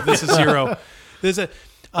not to give this a 0. There's a...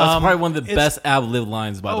 That's probably one of the best ad-lib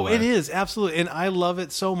lines, by the way. It is, absolutely. And I love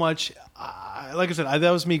it so much. Like I said, that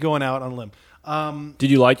was me going out on a limb. Did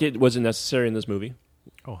you like it? Was it necessary in this movie?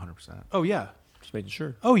 Oh, 100%. Oh, yeah. Just making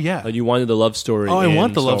sure. Oh, yeah. Like you wanted the love story. Oh, I in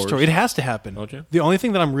want the Star love Wars. story. It has to happen. Okay. The only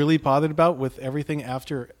thing that I'm really bothered about with everything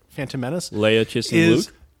after Phantom Menace Leia kissing is...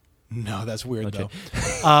 Luke. No, that's weird, Okay.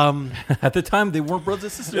 though. At the time, they weren't brothers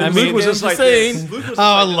and sisters. I mean, Luke was just like saying. Oh,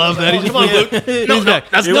 I love that. He just Luke. No,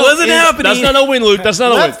 that's It wasn't happening. That's not a win, Luke. That's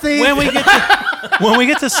not a win. That's the... When we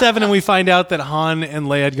get to 7 and we find out that Han and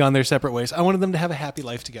Leia had gone their separate ways, I wanted them to have a happy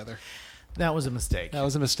life together. That was a mistake. That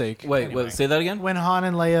was a mistake. Wait, say that again? When Han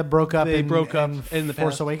and Leia broke up, They broke up in the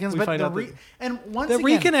Force past. Awakens. We But find the out that- and once the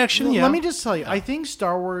again, reconnection, yeah. Let me just tell you, I think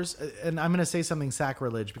Star Wars, and I'm going to say something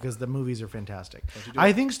sacrilege because the movies are fantastic.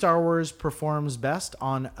 I think Star Wars performs best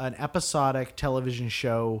on an episodic television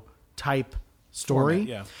show type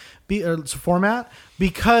story. Format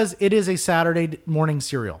because it is a Saturday morning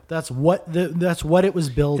serial. That's what it was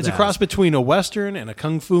billed. It's a as. cross between a Western and a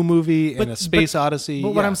Kung Fu movie and a Space Odyssey.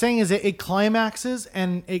 But what I'm saying is it climaxes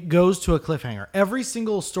and it goes to a cliffhanger. Every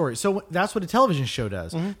single story. So that's what a television show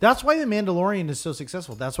does. That's why The Mandalorian is so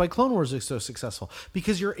successful. That's why Clone Wars is so successful.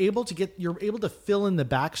 Because you're able to fill in the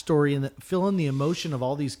backstory and fill in the emotion of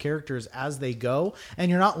all these characters as they go, and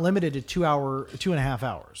you're not limited to 2.5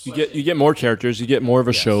 hours. You get more characters. You get more of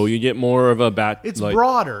a show. You get more of a It's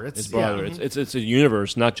broader. It's broader. Yeah. It's a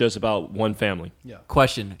universe, not just about one family. Yeah.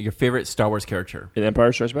 Question: your favorite Star Wars character, In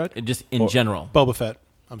Empire Strikes Back, just in general? Boba Fett.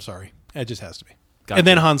 I'm sorry. It just has to be. Gotcha. And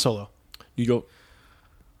then Han Solo. you go.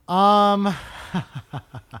 I'll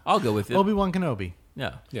go with it. Obi-Wan Kenobi.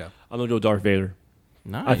 Yeah, Yeah. I'm gonna go Darth Vader.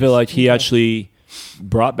 nice. I feel like he actually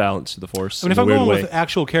brought balance to the Force. I mean, if in a I'm weird going way. with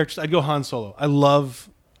actual characters, I'd go Han Solo. I love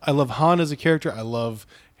Han as a character. I love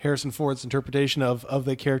Harrison Ford's interpretation of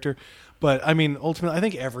the character. But I mean, ultimately, I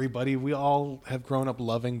think we all have grown up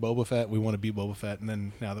loving Boba Fett. We want to be Boba Fett, and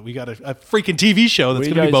then now that we got a freaking TV show that's What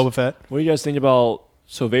do going you to be guys- Boba Fett. What do you guys think about?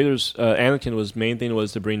 So Vader's Anakin main thing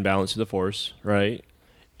was to bring balance to the Force, right?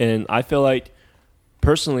 And I feel like,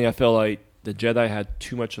 personally, the Jedi had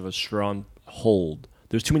too much of a strong hold.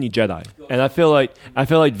 There's too many Jedi, and I feel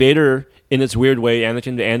like Vader, in its weird way,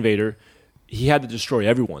 Anakin and Vader, he had to destroy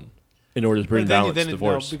everyone in order to bring balance to the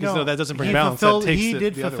Force. Because that doesn't bring he balance. fulfilled- That takes he the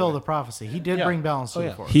did other fulfill way. the prophecy. He did Yeah. bring balance to Oh, the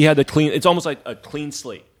yeah. Force. He had to clean. It's almost like a clean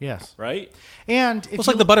slate, Yes. right? And if Well, it's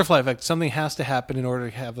you- like the butterfly effect. Something has to happen in order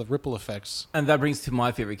to have the ripple effects. And that brings to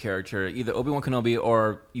my favorite character, either Obi-Wan Kenobi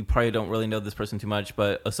or you probably don't really know this person too much,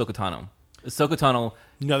 but Ahsoka Tano. Ahsoka Tano,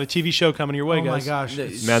 Another TV show coming your way, oh my guys. gosh, The-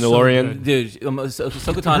 it's Mandalorian. so good. dude,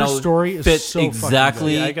 Ahsoka Tano Her story is fits so fucking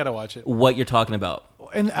exactly Yeah, I gotta watch it. what you're talking about.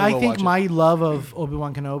 And I I will think watch it. my love of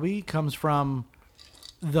Obi-Wan Kenobi comes from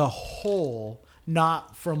the whole,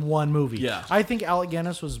 not from one movie. Yeah. I think Alec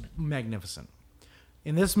Guinness was magnificent.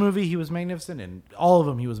 In this movie, he was magnificent. In all of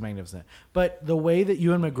them, he was magnificent. But the way that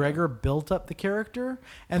Ewan McGregor built up the character,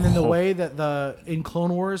 and then the way that in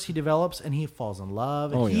Clone Wars he develops and he falls in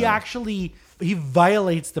love, and he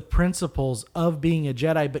violates the principles of being a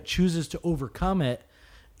Jedi, but chooses to overcome it.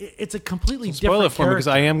 It's a completely Spoil different it for me because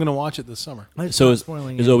character. I am going to watch it this summer. It's So not is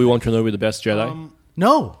spoiling Obi anything. Wan Kenobi the best Jedi?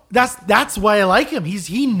 No, that's why I like him.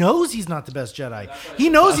 He knows he's not the best Jedi. He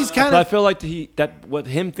knows he's kind But I of. feel like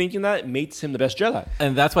him thinking that makes him the best Jedi.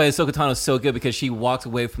 And that's why Ahsoka Tano is so good because she walks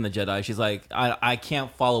away from the Jedi. She's like, I can't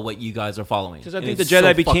follow what you guys are following. Because I And think the it's so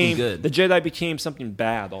Jedi fucking good. became something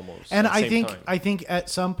bad almost. And at the same time. I think at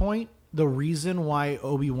some point the reason why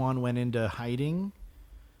Obi-Wan went into hiding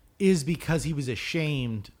is because he was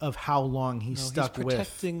ashamed of how long he stuck he's with.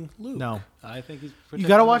 protecting Luke. No. I think he's You protecting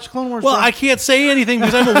got to Luke. watch Clone Wars. Well, bro. I can't say anything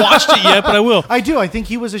because I haven't watched it yet, but I will. I do. I think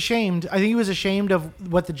he was ashamed. I think he was ashamed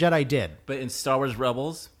of what the Jedi did. But in Star Wars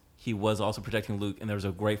Rebels, he was also protecting Luke, and there was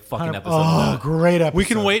a great fucking episode. Oh, of that. great episode. We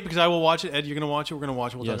can wait because I will watch it. Ed, you're going to watch it. We're going to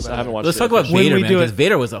watch it. We'll Yes, talk I about haven't it. watched Let's it. talk about When Vader, we man, do because it-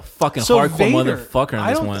 Vader was a fucking So hardcore Vader, motherfucker in I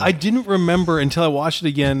this don't- one. I didn't remember until I watched it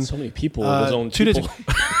again. So many people, Uh, his own 2 days people.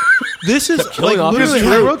 ago. This is killing like off his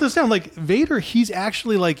literally. I troop. wrote this down. Like Vader, he's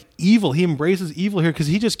actually like evil. He embraces evil here because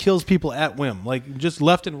he just kills people at whim, like just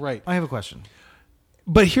left and right. I have a question.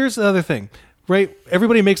 But here's the other thing, right?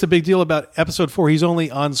 Everybody makes a big deal about Episode 4. He's only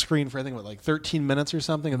on screen for I think what, like 13 minutes or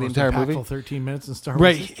something of the Most entire impactful movie. 13 minutes in Star Wars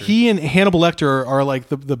Right. history. He and Hannibal Lecter are like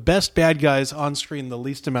the best bad guys on screen the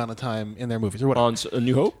least amount of time in their movies or whatever. On A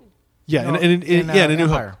New Hope? Yeah, No, in A New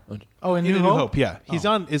Empire. Hope. Oh, in In New A New Hope? Hope, yeah. He's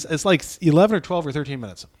on. It's like 11 or 12 or 13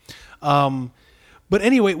 minutes. But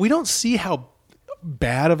anyway, we don't see how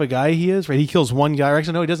bad of a guy he is. Right? He kills one guy. Or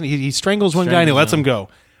actually, no, he doesn't. He strangles one guy and he lets him go.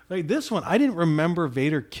 Like this one, I didn't remember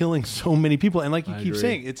Vader killing so many people. And like you keep agree.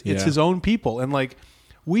 saying, it's Yeah. his own people. And like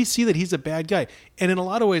we see that he's a bad guy. And in a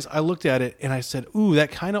lot of ways, I looked at it and I said, "Ooh,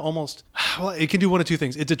 that kind of almost." Well, it can do one of two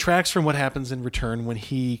things. It detracts from what happens in Return when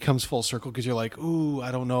he comes full circle because you're like, "Ooh,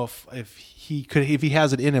 I don't know if he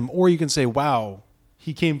has it in him," or you can say, "Wow,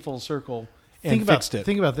 he came full circle." And fixed it.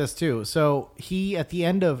 Think about this too. So he, at the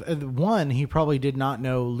end of one, he probably did not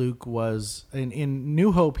know Luke was in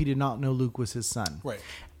New Hope. He did not know Luke was his son. Right.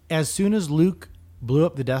 As soon as Luke blew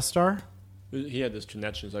up the Death Star, He had this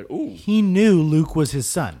connection. It's like, ooh. he knew Luke was his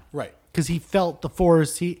son. Right. Because he felt the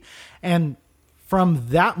Force. And from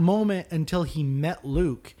that moment until he met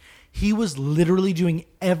Luke, he was literally doing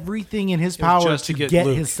everything in his power just to to get get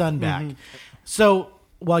Luke. his son back. So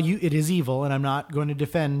while it is evil, and I'm not going to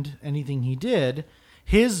defend anything he did,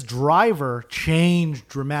 his driver changed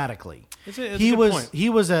dramatically. It's a he good was point. he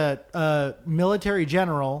was a military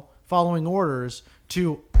general following orders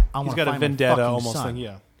to. I He's want got to a find my vendetta fucking almost son. thing.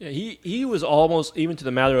 Yeah. Yeah, he was almost even to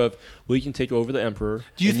the matter of we can take over the Emperor.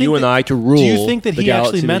 Do you and think you and that- I to rule. Do you think that the he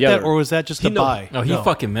actually galaxy meant that, together. or was that just He a know- buy? No, he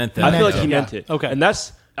fucking meant that. I feel like it. he Yeah. meant it. Okay. and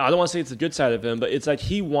that's I don't want to say it's the good side of him, but it's like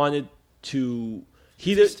he wanted to.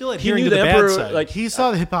 He's still he adhering knew to the the bad Emperor. side. Like He saw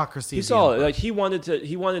the hypocrisy. he of the saw Emperor. it. Like he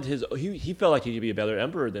wanted his. He felt like he could be a better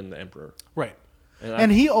emperor than the emperor. Right.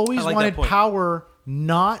 And he always I like that wanted point. power,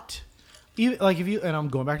 not even like if you. And I'm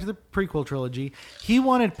going back to the prequel trilogy. He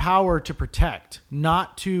wanted power to protect,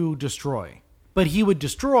 not to destroy. But he would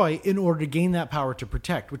destroy in order to gain that power to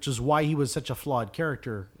protect, which is why he was such a flawed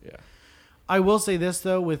character. Yeah. I will say this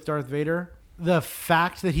though, with Darth Vader, the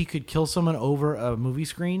fact that he could kill someone over a movie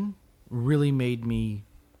screen really made me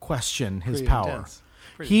question his Pretty power. intense.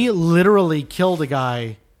 He literally killed a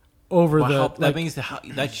guy over Wow, the. that like- means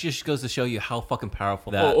that just goes to show you how fucking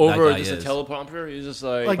powerful Well, that over guy just is. a teleprompter, he's just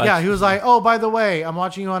like. Like, yeah, he was like, "Oh, by the way, I'm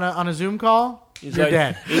watching you on a Zoom call. he's You're like,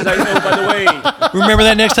 dead." He's like, oh, by the way. Remember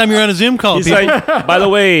that next time you're on a Zoom call. He's people. like, by the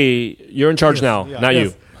way, you're in charge now, not yes.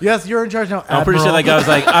 you. Yes, you're in charge now. I'm pretty sure Admiral. that guy was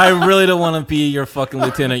like, I really don't want to be your fucking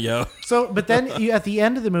lieutenant, yo. So, but then at the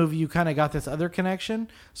end of the movie, you kind of got this other connection.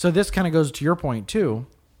 So this kind of goes to your point too.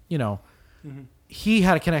 You know, he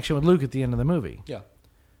had a connection with Luke at the end of the movie. yeah.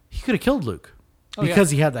 He could have killed Luke Oh, yeah. because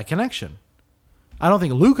he had that connection. I don't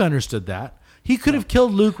think Luke understood that. He could have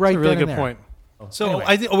killed Luke right That's a really then good and there. point. So Anyway.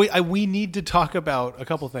 I think we need to talk about a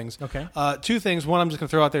couple things. Okay. Two things. One, I'm just going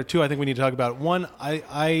to throw out there. Two, I think we need to talk about. One,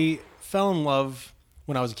 I fell in love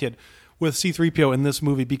when I was a kid with C-3PO in this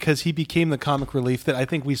movie because he became the comic relief that I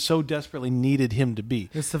think we so desperately needed him to be.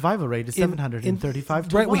 His survival rate is In- 735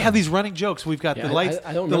 to Right, we 1. have these running jokes. We've got Yeah, the light,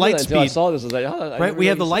 I don't the remember light that until I speed. saw this. I was like, oh, I Right, never we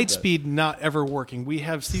have the really light said that. speed not ever working. We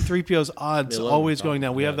have C-3PO's odds They love always it. going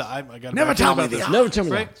down. We have Yes. the I got Never tell me about the this. odds. Never tell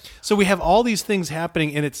me Right, that. so we have all these things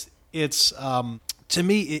happening, and it's to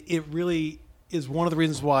me it really is one of the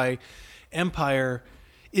reasons why Empire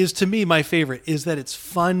is to me my favorite. Is that it's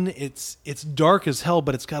fun, it's dark as hell,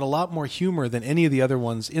 but it's got a lot more humor than any of the other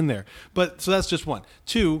ones in there. But so that's just one.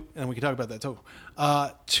 Two, and we can talk about that too.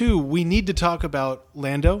 Two, we need to talk about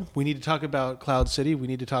Lando. We need to talk about Cloud City. We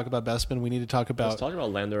need to talk about Bespin. We need to talk about. Let's talk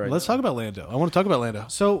about Lando right Let's now. talk about Lando. I want to talk about Lando.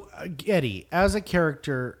 So, Eddie, as a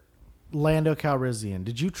character, Lando Calrissian,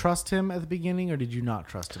 did you trust him at the beginning or did you not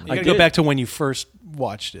trust him? You I got to go did. back to when you first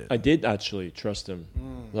watched it. I did actually trust him.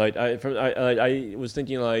 Mm. Like I was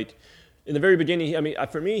thinking like in the very beginning. I mean,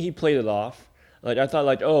 for me, he played it off. Like I thought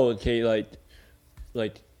like, oh, okay,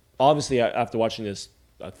 like obviously after watching this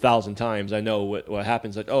 1,000 times, I know what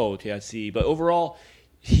happens. Like, oh, okay, I see. But overall,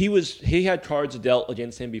 he had cards dealt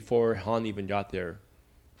against him before Han even got there.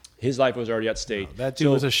 his life was already at stake. That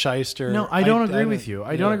dude was a shyster. No, I don't agree with you.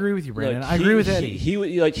 I don't agree with you, Brandon. I agree with Eddie.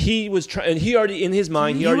 He was trying, and he already in his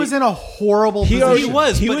mind. He was in a horrible position. He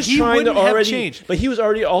but was he trying to wouldn't have already, changed. but he was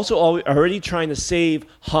already trying to save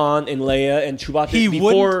Han and Leia and Chewbacca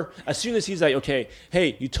before. As soon as he's like, okay,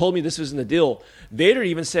 hey, you told me this wasn't the deal. Vader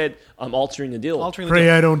even said, "I'm altering the deal."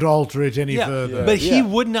 Pray I don't alter it any further. But he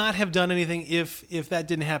would not have done anything if that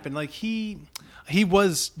didn't happen. Like he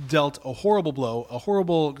was dealt a horrible blow, a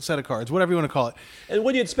horrible set of cards, whatever you want to call it. And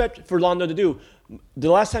what do you expect for Lando to do? The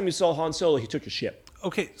last time you saw Han Solo, he took your ship.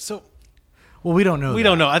 Okay, so Well, we don't know. we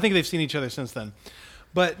don't know. I think they've seen each other since then.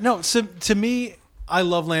 But no, so, to me, I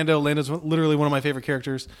love Lando. Lando's literally one of my favorite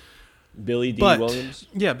characters. Billy D. But Williams.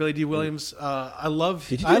 yeah, Billy D. Williams. I love.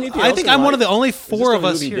 Did he do I anything I else think in I'm one life? of the only Is this four the of only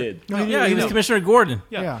us movie here. he did? No, Yeah, he was Commissioner Gordon.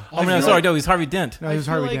 Yeah. I mean, I'm sorry, no, he's Harvey Dent. No, he was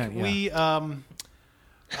I feel Harvey like Dent. Yeah.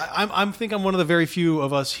 I think I'm one of the very few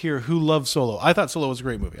of us here who love Solo. I thought Solo was a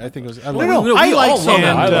great movie. I think it was. I love No, We I all like love Solo.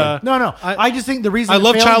 that. No, I just think the reason I it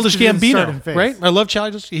love fails Childish is 'cause it didn't start in Gambino, phase. right? I love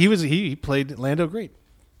Childish. He played Lando great.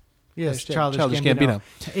 Yes, Childish Childish Gambino.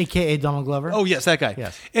 Gambino, a.k.a. Donald Glover. Oh yes, that guy.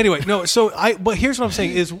 Yes. Anyway, no. So but here's what I'm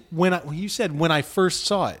saying is when you said when I first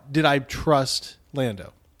saw it, did I trust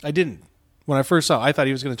Lando? I didn't. When I first saw it, I thought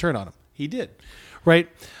he was going to turn on him. He did, right?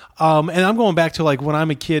 And I'm going back to like when I'm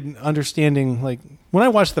a kid, understanding like when I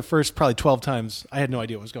watched the first probably 12 times, I had no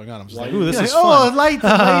idea what was going on. I was like, "Ooh, this is fun." Oh, lights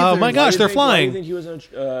and Oh lasers. my gosh, they're flying. Why do you think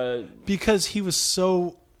he was Because he was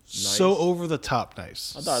so over the top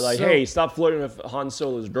nice. I thought like, hey, stop flirting with Han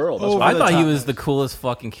Solo's girl. That's Over why I the thought he top. was the coolest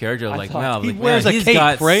fucking character. Like, wow, he like, wears man, a he's cape,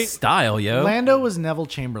 got right? style, yo. Lando was Neville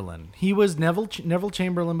Chamberlain. He was Neville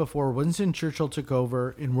Chamberlain before Winston Churchill took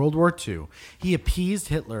over in World War II. He appeased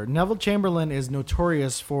Hitler. Neville Chamberlain is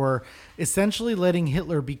notorious for essentially letting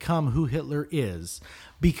Hitler become who Hitler is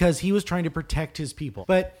because he was trying to protect his people.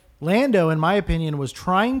 But Lando, in my opinion, was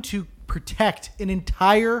trying to protect an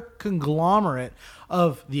entire conglomerate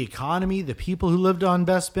of the economy, the people who lived on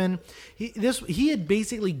Bespin. He had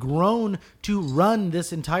basically grown to run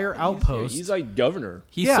this entire outpost. he's like governor.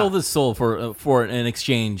 He Yeah. sold his soul for an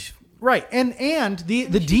exchange. Right, and the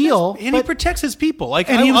deal, and he protects his people. Like,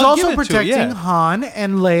 and he was I'll give also it to it, protecting yeah. Han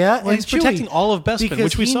and Leia, and he's protecting Chewie, all of Bespin, because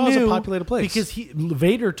which we he saw as a knew- populated place. Because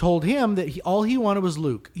Vader told him that all he wanted was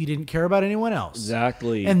Luke. He didn't care about anyone else.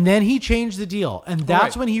 Exactly. And then he changed the deal, and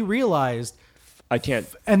that's Right. when he realized. I can't.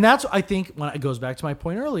 And that's, I think, when it goes back to my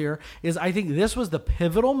point earlier, is I think this was the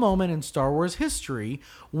pivotal moment in Star Wars history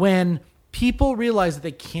when people realized that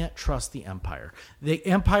they can't trust the Empire. The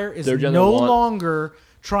Empire is They're gonna no want- longer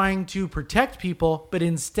trying to protect people, but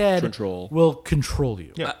instead will control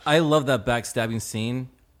you. Yeah. I love that backstabbing scene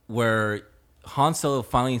where Han Solo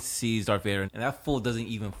finally sees Darth Vader, and that fool doesn't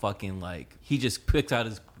even fucking like. He just picks out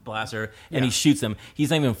his blaster and he shoots him. He's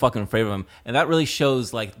not even fucking afraid of him, and that really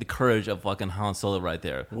shows like the courage of fucking Han Solo right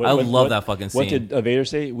there. I love that fucking scene. What did Vader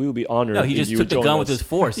say? We would be honored. No, he if just you took would the join gun us. with his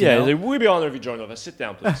force, you Yeah, know? he's like, we'd be honored if you joined us. Sit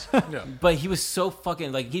down, please. But he was so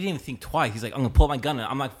fucking like he didn't even think twice. He's like, I'm gonna pull out my gun. And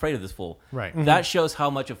I'm not afraid of this fool. Right. That shows how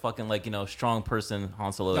much a fucking like strong person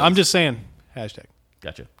Han Solo is. I'm just saying. Hashtag.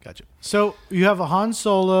 gotcha. So you have a Han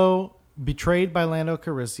Solo betrayed by Lando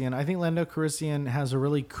Calrissian. I think Lando Calrissian has a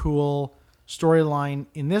really cool storyline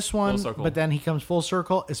in this one, Full circle. but then he comes full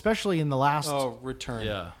circle, especially in the last. Oh, return.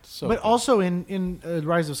 Yeah. So but good. also in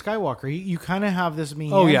Rise of Skywalker, you kind of have this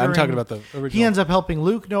meandering. Oh, yeah, I'm talking about the original. He ends up helping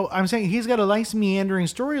Luke. No, I'm saying he's got a nice meandering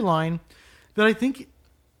storyline that I think.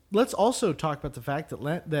 Let's also talk about the fact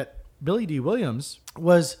that Billy D. Williams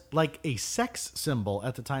was like a sex symbol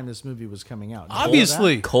at the time this movie was coming out. Did you know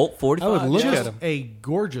obviously, Colt 45. I would look that? at Just him. a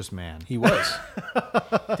gorgeous man. He was.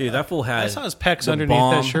 Dude, that fool had I saw his pecs the underneath that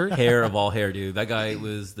bomb shirt. hair of all hair, dude. That guy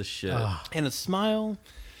was the shit. And a smile.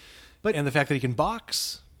 But- and the fact that he can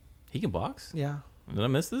box. He can box? Yeah. Did I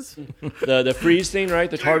miss this? the freeze thing, right?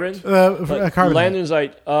 The carbon. But Carbonite. Landon's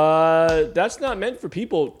like, that's not meant for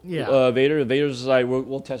people. Yeah. Vader's like,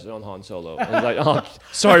 we'll test it on Han Solo. I was like, oh,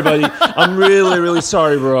 sorry, buddy. I'm really, really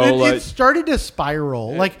sorry, bro. It started to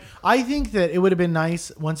spiral. Like, I think that it would have been nice,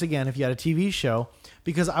 once again, if you had a TV show,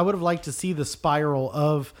 because I would have liked to see the spiral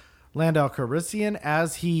of Lando Calrissian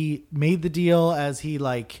as he made the deal, as he,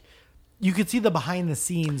 like, you could see the behind the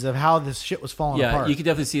scenes of how this shit was falling Yeah, apart. you could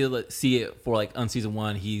definitely see it for like on season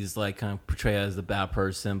 1. He's like kind of portrayed as the bad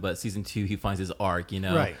person, but season 2 he finds his arc.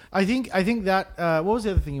 Right. I think that. What was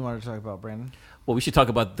the other thing you wanted to talk about, Brandon? Well, we should talk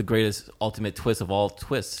about the greatest ultimate twist of all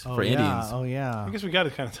twists for Indians. Oh yeah. I guess we got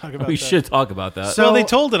to kind of talk about We that. should talk about that. So- Well, they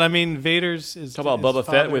told it. I mean, Vader's is. Talk about his Boba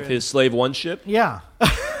Fett father with and- his Slave One ship. Yeah.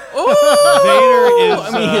 Vader is.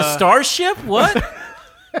 I mean, his starship? What?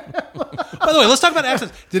 By the way, let's talk about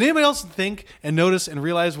accents. Did anybody else think and notice and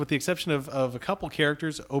realize, with the exception of a couple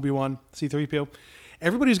characters, Obi-Wan, C-3PO,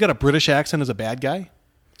 everybody who's got a British accent is a bad guy?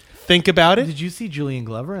 Think about it. Did you see Julian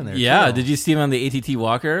Glover in there? Yeah, too? did you see him on the ATT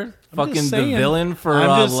Walker? Fucking the saying. villain for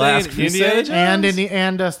I'm just Last saying, Indiana Crusade.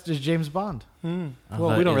 Jones. and James Bond. Well,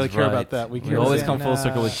 That we don't really is care right. about that. We We care always about come full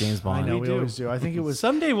circle with James Bond. I know We we do. always do. I think it was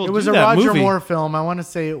Someday we'll It was do a that Roger movie. Moore film. I want to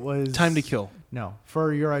say it was Time to Kill. No,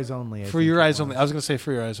 For Your Eyes Only. For Your Eyes Only. I was going to say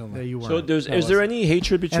For Your Eyes Yeah, Only. you weren't. So That is there wasn't. any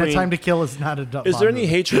hatred And between? A Time to Kill is not a. Is there any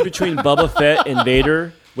hatred between Boba Fett and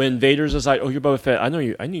Vader? When Vader's just like, "Oh, you're Boba Fett. I know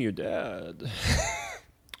you. I knew your dad."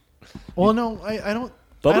 Well, no, I don't.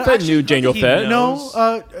 Boba I Fett actually knew don't think Jango he Fett. knows.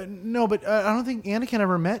 No, but I don't think Anakin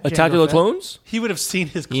ever met Attack Jango of the Fett. Clones. He would have seen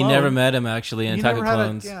his He clone. never met him actually in He Attack of never had a-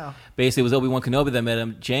 Clones. yeah. Basically, it was Obi-Wan Kenobi that met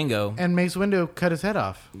him, Django. And Mace Windu cut his head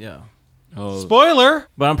off. Yeah. Oh, Spoiler.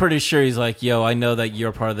 But I'm pretty sure he's like, yo, I know that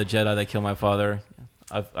you're part of the Jedi that killed my father.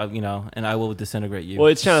 And I will disintegrate you. well,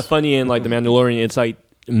 it's kind of funny in like the Mandalorian. It's like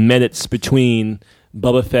minutes between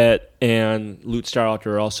Boba Fett and Luke Skywalker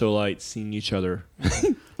are also like seeing each other.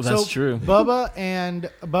 That's So, true.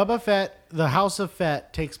 Bubba Fett, the House of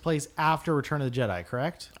Fett, takes place after Return of the Jedi,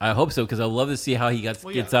 correct? I hope so, because I love to see how he gets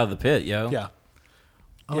out of the pit, yo. Yeah.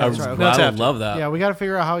 Oh, I, that's right. That's I would after. love that. Yeah, we got to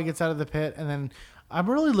figure out how he gets out of the pit, and then I'm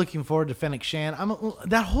really looking forward to Fennec Shan.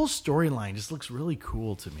 That whole storyline just looks really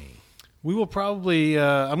cool to me. We will probably.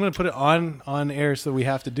 I'm going to put it on air so we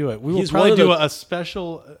have to do it. We will He's probably one of do the- a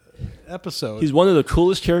special episode. He's one of the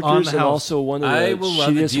coolest On characters the and house. also one of I the will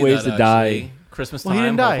love to shittiest do ways that, to die. actually. Christmas Well, time, he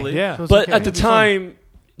didn't die. hopefully. Yeah. So it's But okay. at the It'll be fun. time,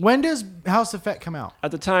 When does House of Fett come out? We're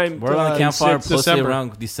on the campfire closely December.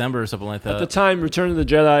 around December or something like that. at the time, Return of the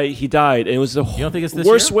Jedi, he died, and it was the don't think it's this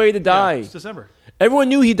worst year? way to die. It's December. Everyone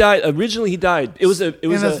knew he died. Originally, he died. It was a.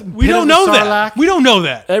 In a We pit don't of know the that. Sarlacc? We don't know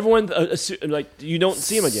that. Everyone like you don't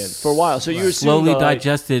see him again for a while, so you assume Slowly like,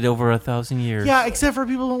 digested over 1,000 years. Yeah, except for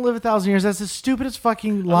people who don't live 1,000 years. That's the stupidest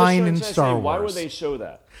fucking I'm just line trying in to say, Star Why would Wars. they show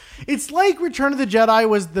that? It's like Return of the Jedi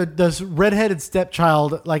was the redheaded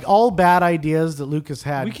stepchild, like all bad ideas that Lucas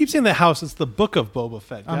had. We keep saying the house. It's the book of Boba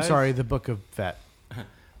Fett. I'm guys. sorry, the Book of Fett.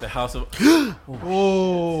 The House of...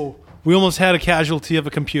 Oh, we almost had a casualty of a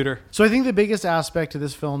computer. So I think the biggest aspect of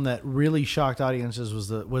this film that really shocked audiences was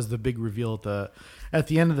the big reveal at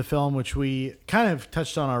the end of the film, which we kind of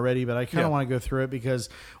touched on already, but I kind of want to go through it because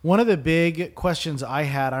one of the big questions I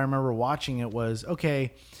had, I remember watching it, was,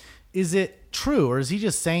 okay, is it true or is he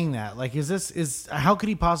just saying that? Like, how could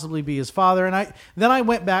he possibly be his father? And then I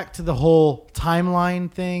went back to the whole timeline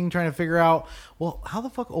thing, trying to figure out, well, how the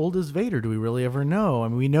fuck old is Vader? Do we really ever know? I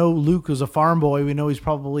mean, we know Luke was a farm boy. We know he's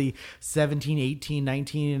probably 17, 18,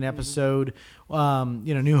 19 in episode,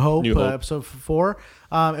 New Hope, episode 4,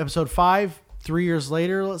 episode 5. 3 years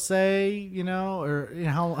later, let's say, or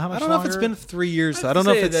how much I don't know if it's longer? been 3 years. I don't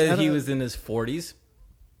know if it's. that he was in his 40s.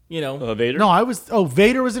 Vader? No,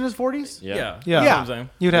 Vader was in his 40s? Yeah. Yeah. That's what I'm saying.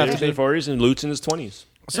 You'd have Vader's to in be. the 40s and Luke's in his 20s.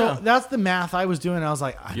 So Yeah. that's the math I was doing. I was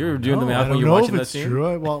like, I You're don't doing the know. math I when don't you're know watching if that it's scene?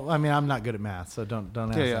 true. Well, I mean, I'm not good at math, so don't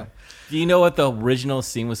ask Yeah, yeah. that. Do you know what the original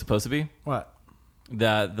scene was supposed to be? What?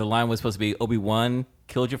 That the line was supposed to be, Obi-Wan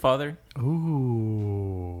killed your father?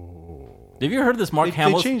 Ooh. Have you ever heard this Mark They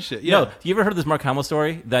Hamill? changed it, No. yeah. You ever heard this Mark Hamill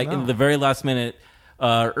story? That in the very last minute,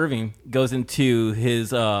 Irving goes into his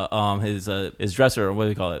dresser, or what do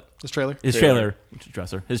you call it? This trailer. His trailer.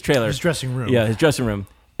 Dresser. His trailer. His dressing room. Yeah, his dressing room.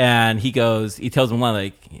 And he tells him one,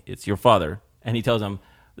 like, it's your father. And he tells him,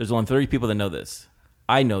 there's only 30 people that know this.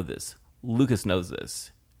 I know this. Lucas knows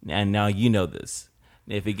this. And now you know this.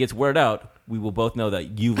 And if it gets word out, we will both know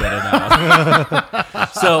that you let it out.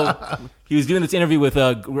 So he was doing this interview with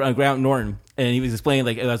Grant Norton, and he was explaining,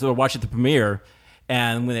 like, as we were watching the premiere,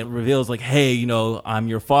 and when it reveals, like, hey, I'm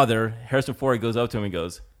your father, Harrison Ford goes up to him and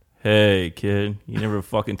goes, hey, kid, you never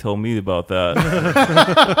fucking told me about that.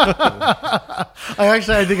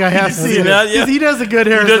 I think I have see seen that? it. Yeah. 'Cause he does a good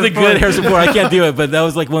He Harrison does a Ford. good Harrison Ford. I can't do it, but that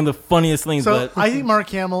was like one of the funniest things. So but I think Mark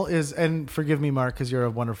Hamill is, and forgive me, Mark, because you're a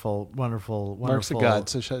wonderful, wonderful, Mark's a wonderful god,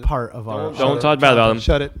 so shut- part of our. Don't talk bad about him.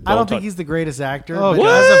 Shut it. I don't Don't think talk- he's the greatest actor, Oh, but what?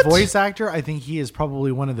 as a voice actor, I think he is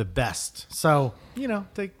probably one of the best. So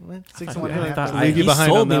take 6 and 1 I half. thought- to leave you he behind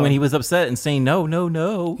sold on me that when one. he was upset and saying no.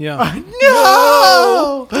 Yeah.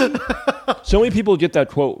 No. So many people get that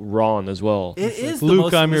quote wrong as well. It is the Luke,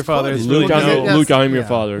 most I'm your misquoted. father. It's Luke, really I'm, no. Luke, I'm your Yeah.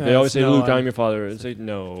 father. They Yeah, always it's say, no, Luke, I'm- I'm your father. And say,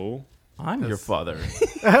 no. I'm your father.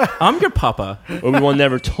 I'm your papa. Obi-Wan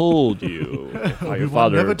never told you how your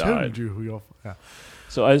father never died. told you who your. Yeah.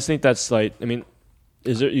 So I just think that's like, I mean,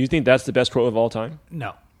 you think that's the best quote of all time?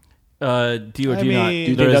 No. Do or do I not? mean-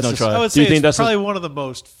 Do you There think is that's no the- I try. would Do say you think it's that's probably one of the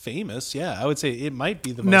most famous. Yeah, I would say it might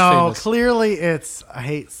be the most No, famous. clearly it's I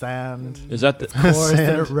hate sand. Is that the? Coarse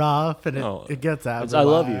and rough, and No. it gets out. It's I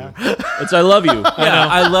love you. It's I love you. Yeah,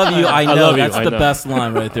 I love you. I know. love you, That's I the know. best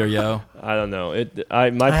line right there, yo. I don't know. My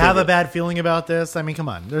I have a favorite- bad feeling about this. I mean, come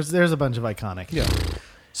on. There's a bunch of iconic. Yeah.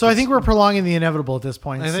 So I think we're prolonging the inevitable at this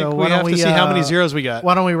point. I think so we why don't have to see how many uh, zeros we got.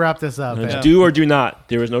 Why don't we wrap this up? It's Ed? do or do not.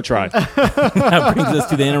 There is no try. That brings us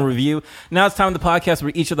to the end of review. Now it's time of the podcast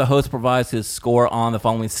where each of the hosts provides his score on the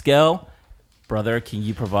following scale. Brother, can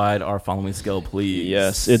you provide our following scale, please?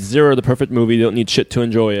 Yes, it's 0, the perfect movie. You don't need shit to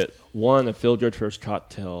enjoy it. 1, a filled your first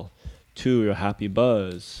cocktail. 2, your happy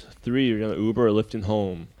buzz. 3, you're gonna Uber or Lyft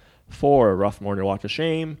home. 4, rough morning walk of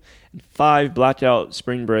shame. And 5, blackout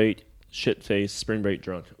spring break, shit face, spring break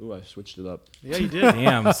drunk. Ooh, I switched it up. Yeah, you did.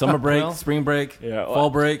 Damn, summer break, Well, spring break, yeah, fall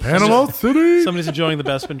break. Panama City. Somebody's enjoying the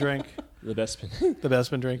Bespin drink. The best. The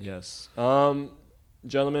Bespin drink. Yes.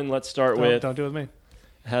 Gentlemen, let's start Don't, with don't do it with me.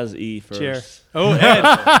 has E first. Cheer. Oh, Ed.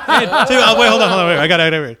 Ed. Wait, hold on. Wait. I got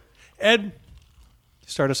it. Ed,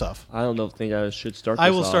 start us off. I don't think I should start. I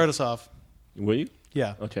this will off. start us off. Will you?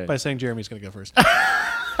 Yeah. Okay. By saying Jeremy's going to go first.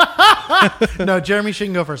 No, Jeremy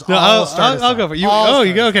shouldn't go first. No, I'll go for you. Oh,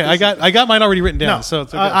 you go. Okay, I got mine already written down. No, So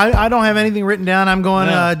it's okay. I don't have anything written down. I'm going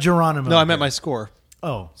No. Geronimo. no, I meant my score.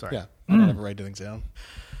 Oh, sorry. Yeah, I don't ever write things down.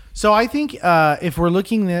 So I think if we're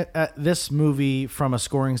looking at this movie from a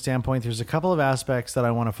scoring standpoint, there's a couple of aspects that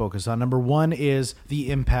I want to focus on. Number one is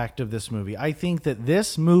the impact of this movie. I think that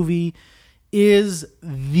this movie is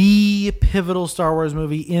the pivotal Star Wars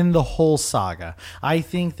movie in the whole saga. I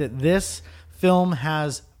think that this film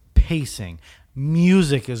has pacing.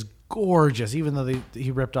 Music is gorgeous, even though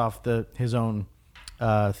he ripped off his own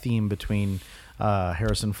theme between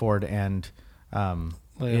Harrison Ford and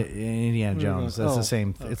Indiana Jones. That's the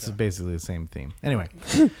same. It's basically the same theme. Anyway,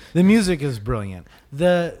 the music is brilliant.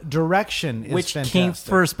 The direction is Which fantastic. came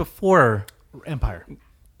first before Empire.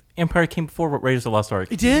 Empire came before Raiders of the Lost Ark.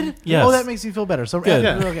 It did? Yes. Oh, that makes me feel better. So, Good.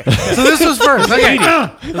 okay. So this was first. Okay.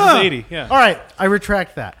 This is 80. Yeah. All right. I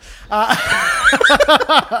retract that.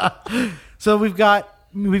 So we've got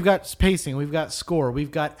pacing, we've got score,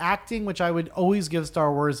 we've got acting, which I would always give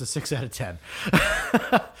Star Wars a 6 out of 10.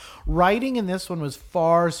 Writing in this one was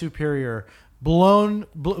far superior. Blew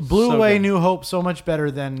So away good. New Hope so much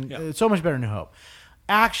better than so much better than New Hope.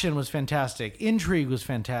 Action was fantastic. Intrigue was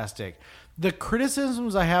fantastic. The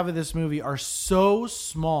criticisms I have of this movie are so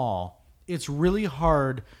small. It's really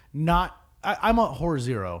hard not. I'm a horror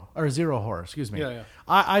zero horror. Excuse me. Yeah.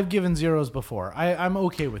 I've given zeros before. I'm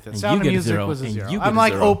okay with it. And Sound you of get a Music zero, was a and zero. you get I'm a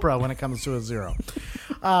like zero. Oprah when it comes to a zero.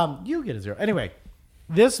 You get a zero. Anyway,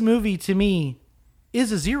 this movie to me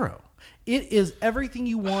is a zero. It is everything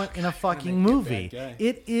you want in a fucking movie. guy.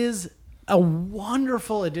 It is a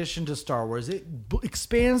wonderful addition to Star Wars. It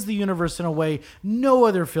expands the universe in a way no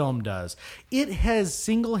other film does. It has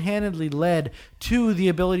single-handedly led to the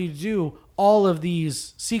ability to do all of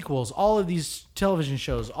these sequels, all of these television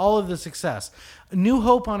shows, all of the success. New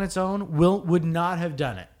Hope on its own would not have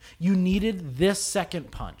done it. You needed this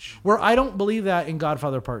second punch. Where I don't believe that in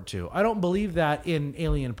Godfather Part 2. I don't believe that in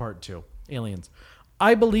Alien Part 2. Aliens.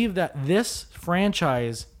 I believe that this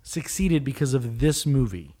franchise succeeded because of this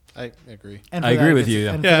movie. I agree. And I for that agree it with gets- you,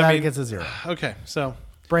 yeah. And Yeah, for I that mean- it gets a zero. Okay, so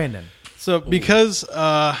Brandon. because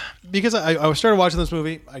I started watching this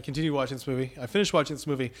movie, I continued watching this movie. I finished watching this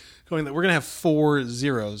movie, going that we're gonna have 4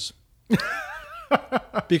 zeros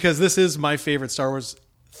because this is my favorite Star Wars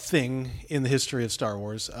thing in the history of Star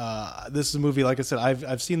Wars. This is a movie, like I said,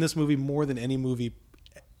 I've seen this movie more than any movie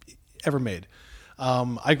ever made.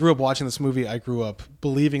 I grew up watching this movie. I grew up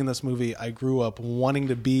believing in this movie. I grew up wanting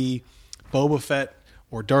to be Boba Fett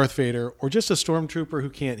or Darth Vader or just a stormtrooper who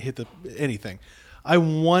can't hit anything. I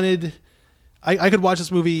could watch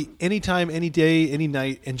this movie anytime, any day, any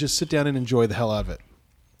night, and just sit down and enjoy the hell out of it.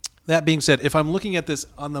 That being said, if I'm looking at this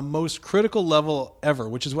on the most critical level ever,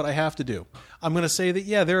 which is what I have to do, I'm going to say that,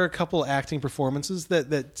 yeah, there are a couple acting performances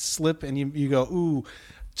that slip and you go, ooh,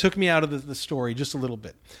 took me out of the story just a little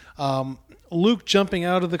bit. Luke jumping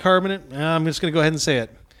out of the carbonite, I'm just going to go ahead and say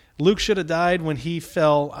it. Luke should have died when he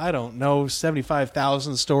fell, I don't know,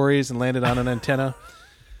 75,000 stories and landed on an antenna.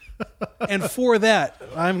 And for that,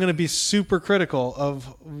 I'm going to be super critical of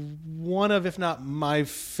one of, if not my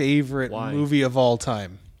favorite Why? movie of all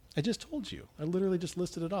time. I just told you. I literally just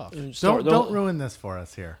listed it off. Don't ruin this for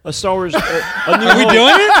us here. A Star Wars. A New Are we Hope.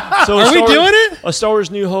 doing it? So Are we doing it? A Star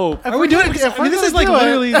Wars New Hope. Are we doing it? I mean, this is like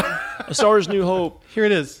literally. A Star Wars New Hope. Here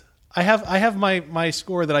it is. I have my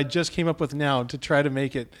score that I just came up with now to try to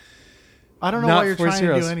make it. I don't know Not why you're 4 trying to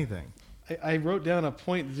zeros. do anything. I wrote down a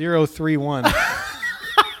 .031.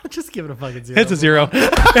 Just give it a fucking zero. It's a 0.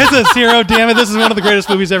 It's a 0. Damn it! This is one of the greatest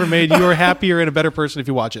movies ever made. You are happier and a better person if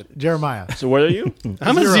you watch it. Jeremiah. So what are you?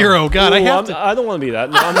 I'm a 0. God, I Ooh, have to. I don't want to be that.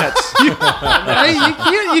 No, I'm that.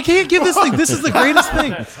 You can't give this thing. This is the greatest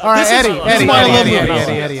thing. All right, This is- Eddie. this is Eddie. why I love Eddie. movies.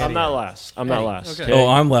 Eddie. I'm not last. I'm not last. Okay. Oh,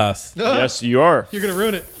 I'm last. Yes, you are. You're gonna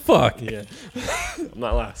ruin it. Fuck. Yeah. I'm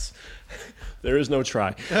not last. There is no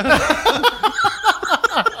try.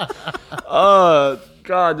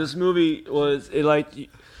 God, this movie was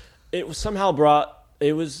it was somehow brought.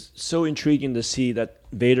 It was so intriguing to see that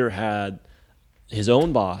Vader had his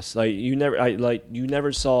own boss. You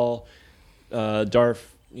never saw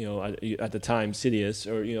Darth, at the time Sidious,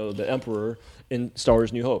 or the Emperor in Star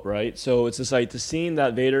Wars: New Hope, right? So it's just like to seeing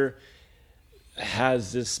that Vader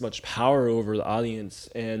has this much power over the audience,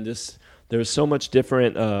 and there's so much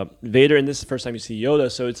different Vader, and this is the first time you see Yoda.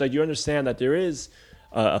 So it's like you understand that there is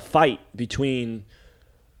a fight between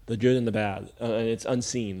the good and the bad, and it's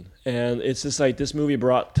unseen. And it's just like this movie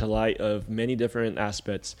brought to light of many different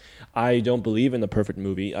aspects. I don't believe in the perfect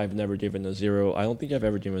movie. I've never given a 0. I don't think I've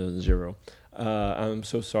ever given a 0. I'm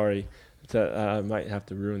so sorry that I might have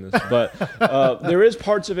to ruin this, but there is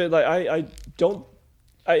parts of it like I don't.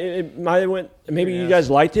 It might have went. Maybe you guys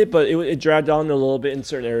liked it, but it dragged on a little bit in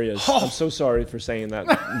certain areas. I'm so sorry for saying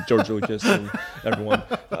that, George Lucas and everyone.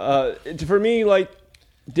 For me,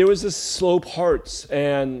 there was this slow parts,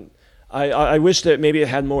 and I wish that maybe it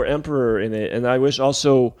had more Emperor in it, and I wish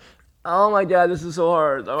also. Oh my God, this is so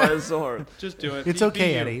hard. Oh, it's so hard. Just do it. It's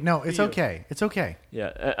okay, Eddie. No, it's okay. It's okay.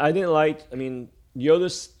 Yeah, I didn't like. I mean,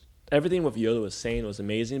 everything with Yoda was saying was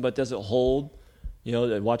amazing, but does it hold?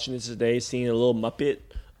 Watching this today, seeing a little Muppet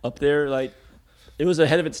up there, it was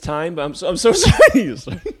ahead of its time. But I'm so sorry.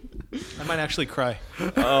 I might actually cry.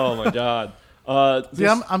 Oh my God. See,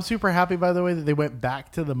 I'm super happy, by the way, that they went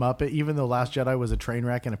back to the Muppet, even though Last Jedi was a train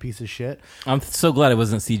wreck and a piece of shit. I'm so glad it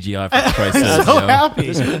wasn't CGI for Christ's sake. I'm so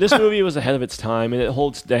happy. This movie was ahead of its time, and it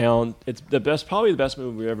holds down. It's probably the best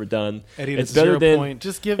movie we've ever done. Eddie, it's it's better 0 than point.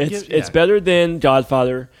 Just give. it's better than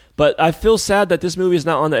Godfather. But I feel sad that this movie is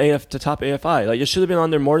not on the top AFI. It should have been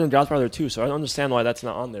on there more than Godfather 2. So I don't understand why that's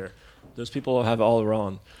not on there. Those people have it all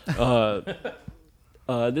wrong.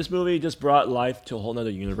 This movie just brought life to a whole other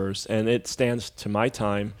universe, and it stands to my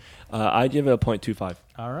time. I give it a 0.25.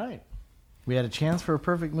 All right. We had a chance for a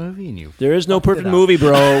perfect movie, and you. There is no fucked it perfect up. movie,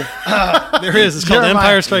 bro. There is. It's called Jeremiah.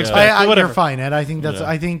 Empire Strikes Back. But You're whatever. fine, Ed. I think Yeah.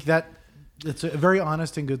 I think that it's a very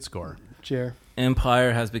honest and good score. Chair.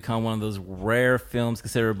 Empire has become one of those rare films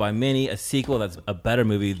considered by many a sequel that's a better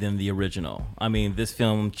movie than the original. I mean, this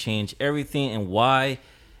film changed everything and why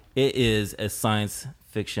it is a science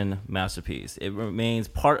fiction masterpiece. It remains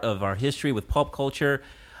part of our history with pulp culture.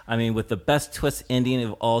 I mean, with the best twist ending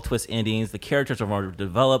of all twist endings, the characters are more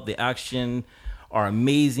developed, the action are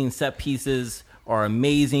amazing, set pieces are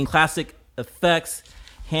amazing, classic effects,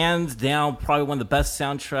 hands down, probably one of the best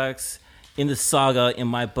soundtracks in the saga in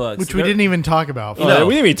my books. Which we didn't even talk about. We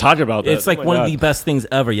didn't even talk about that. It's like Oh my one of God. the best things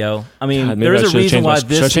ever, yo. I mean, God, maybe there I is a should've reason changed why my-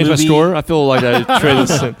 this should I change movie. my score? I feel like I traded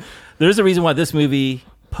this. There's a reason why this movie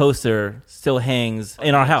poster still hangs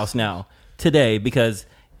in our house now, today, because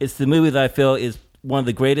it's the movie that I feel is one of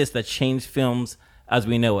the greatest that changed films as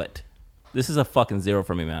we know it. This is a fucking 0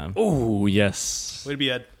 for me, man. Oh yes. Way to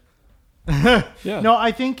be Ed. Yeah. No,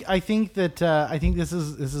 I think this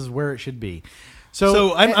is where it should be.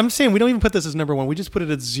 So I'm saying we don't even put this as number 1. We just put it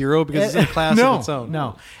at 0 because it's in a class no, of its own.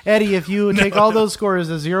 No, Eddie, if you take all those scores,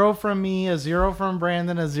 a 0 from me, a 0 from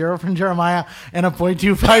Brandon, a 0 from Jeremiah, and a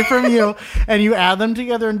 0.25 from you, and you add them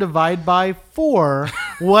together and divide by 4,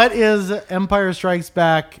 what is Empire Strikes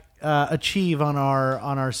Back achieve on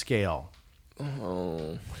our scale?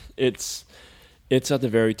 Oh, it's at the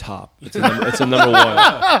very top. It's a number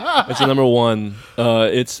 1. It's a number 1.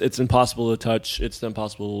 It's impossible to touch. It's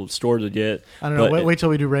impossible store to get. I don't know. But Wait till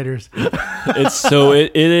we do Raiders.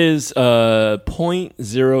 it is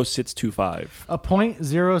 0.0625. A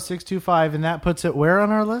 0.0625, and that puts it where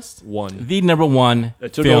on our list? 1. The number one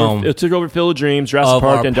It took film over Field of Dreams, Jurassic of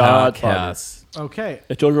Park, our and Godfather. podcast. Okay.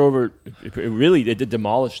 It took over. It did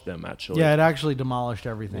demolish them actually. Yeah, it actually demolished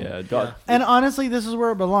everything. Yeah. And honestly, this is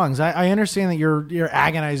where it belongs. I understand that you're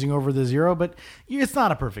agonizing over the 0, but it's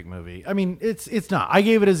not a perfect movie. I mean, it's not. I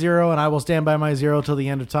gave it a 0, and I will stand by my 0 till the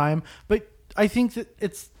end of time. But I think that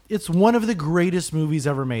it's one of the greatest movies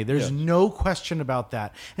ever made. There's no question about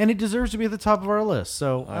that, and it deserves to be at the top of our list.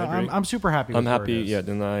 So I agree. I'm super happy. I'm with happy. Where it is. Yeah,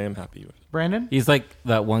 then I am happy with it. Brandon. He's like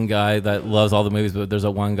that one guy that loves all the movies, but there's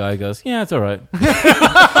that one guy who goes, yeah, it's all right.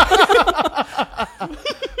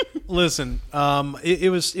 Listen, it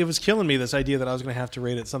was killing me, this idea that I was going to have to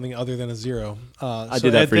rate it something other than a 0. I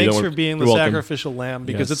did that Ed, for you. thanks Don't for worry. being the You're welcome. sacrificial lamb,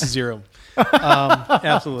 because Yes. it's a 0.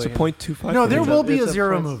 Absolutely. It's a 0.25. No, there will be it's a a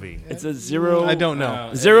 0 point- movie. It's a 0. I don't know.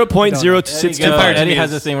 0.062. Eddie, Empire to Eddie me has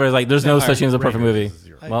is- this thing where it's like, there's no such thing as a perfect movie.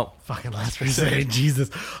 Well, Fucking last for saying Jesus.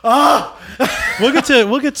 Ah! We'll get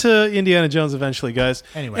to Indiana Jones eventually, guys.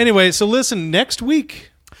 Anyway. So listen, next week.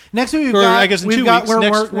 Next week Or I guess in 2 weeks, we're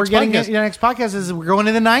next getting podcast. next podcast is we're going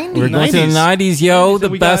to the 90s. we're going to the 90s, yo. The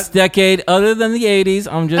we best decade other than the 80s.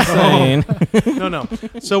 I'm just saying. No.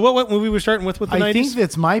 So what movie we're starting with the 90s? I think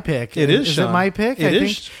that's my pick. It is, Is it Sean. my pick? It I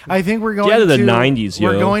is. think I think we're going Get out of the to 90s,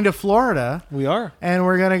 We're yo. going to Florida. We are. And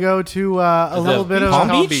we're gonna go to a little bit of Palm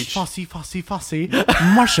Palm Beach? Beach. Fosse.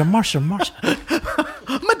 Marsha.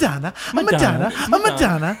 Madonna.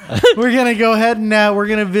 We're gonna go ahead and we're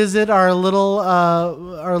gonna visit our little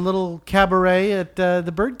cabaret at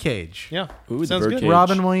the Birdcage. Yeah. Ooh, the Sounds good. Birdcage.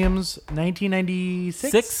 Robin Williams,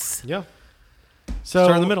 1996. 6. Yeah. So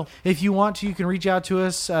Start in the middle. If you want to, you can reach out to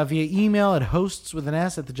us via email at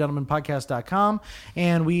hosts@thegentlemanpodcast.com,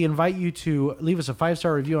 and we invite you to leave us a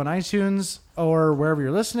 5-star review on iTunes or wherever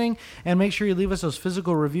you're listening, and make sure you leave us those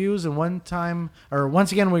physical reviews. And once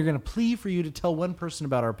again, we're going to plead for you to tell one person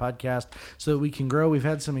about our podcast so that we can grow. We've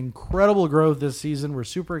had some incredible growth this season. We're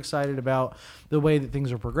super excited about the way that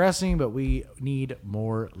things are progressing, but we need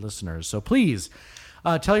more listeners. So please.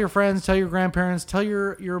 Tell your friends, tell your grandparents, tell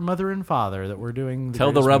your mother and father that we're doing. Tell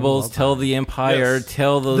the greatest movie of rebels, all tell time. the Empire, Yes.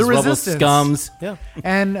 tell those The rebel resistance. scums. Yeah.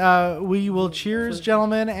 And we will cheers,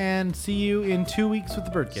 gentlemen, and see you in 2 weeks with the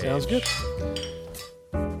Birdcage. Sounds good.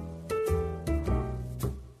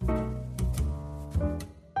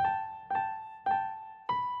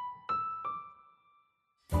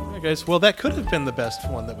 All right, guys. Well, that could have been the best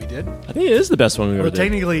one that we did. I think it is the best one we ever Well, did.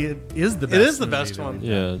 technically, it is the best. It is the movie best that one. we-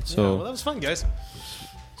 Yeah, so Well, that was fun, guys.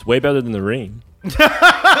 it's way better than The Ring.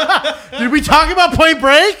 Did we talk about Point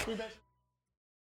Break?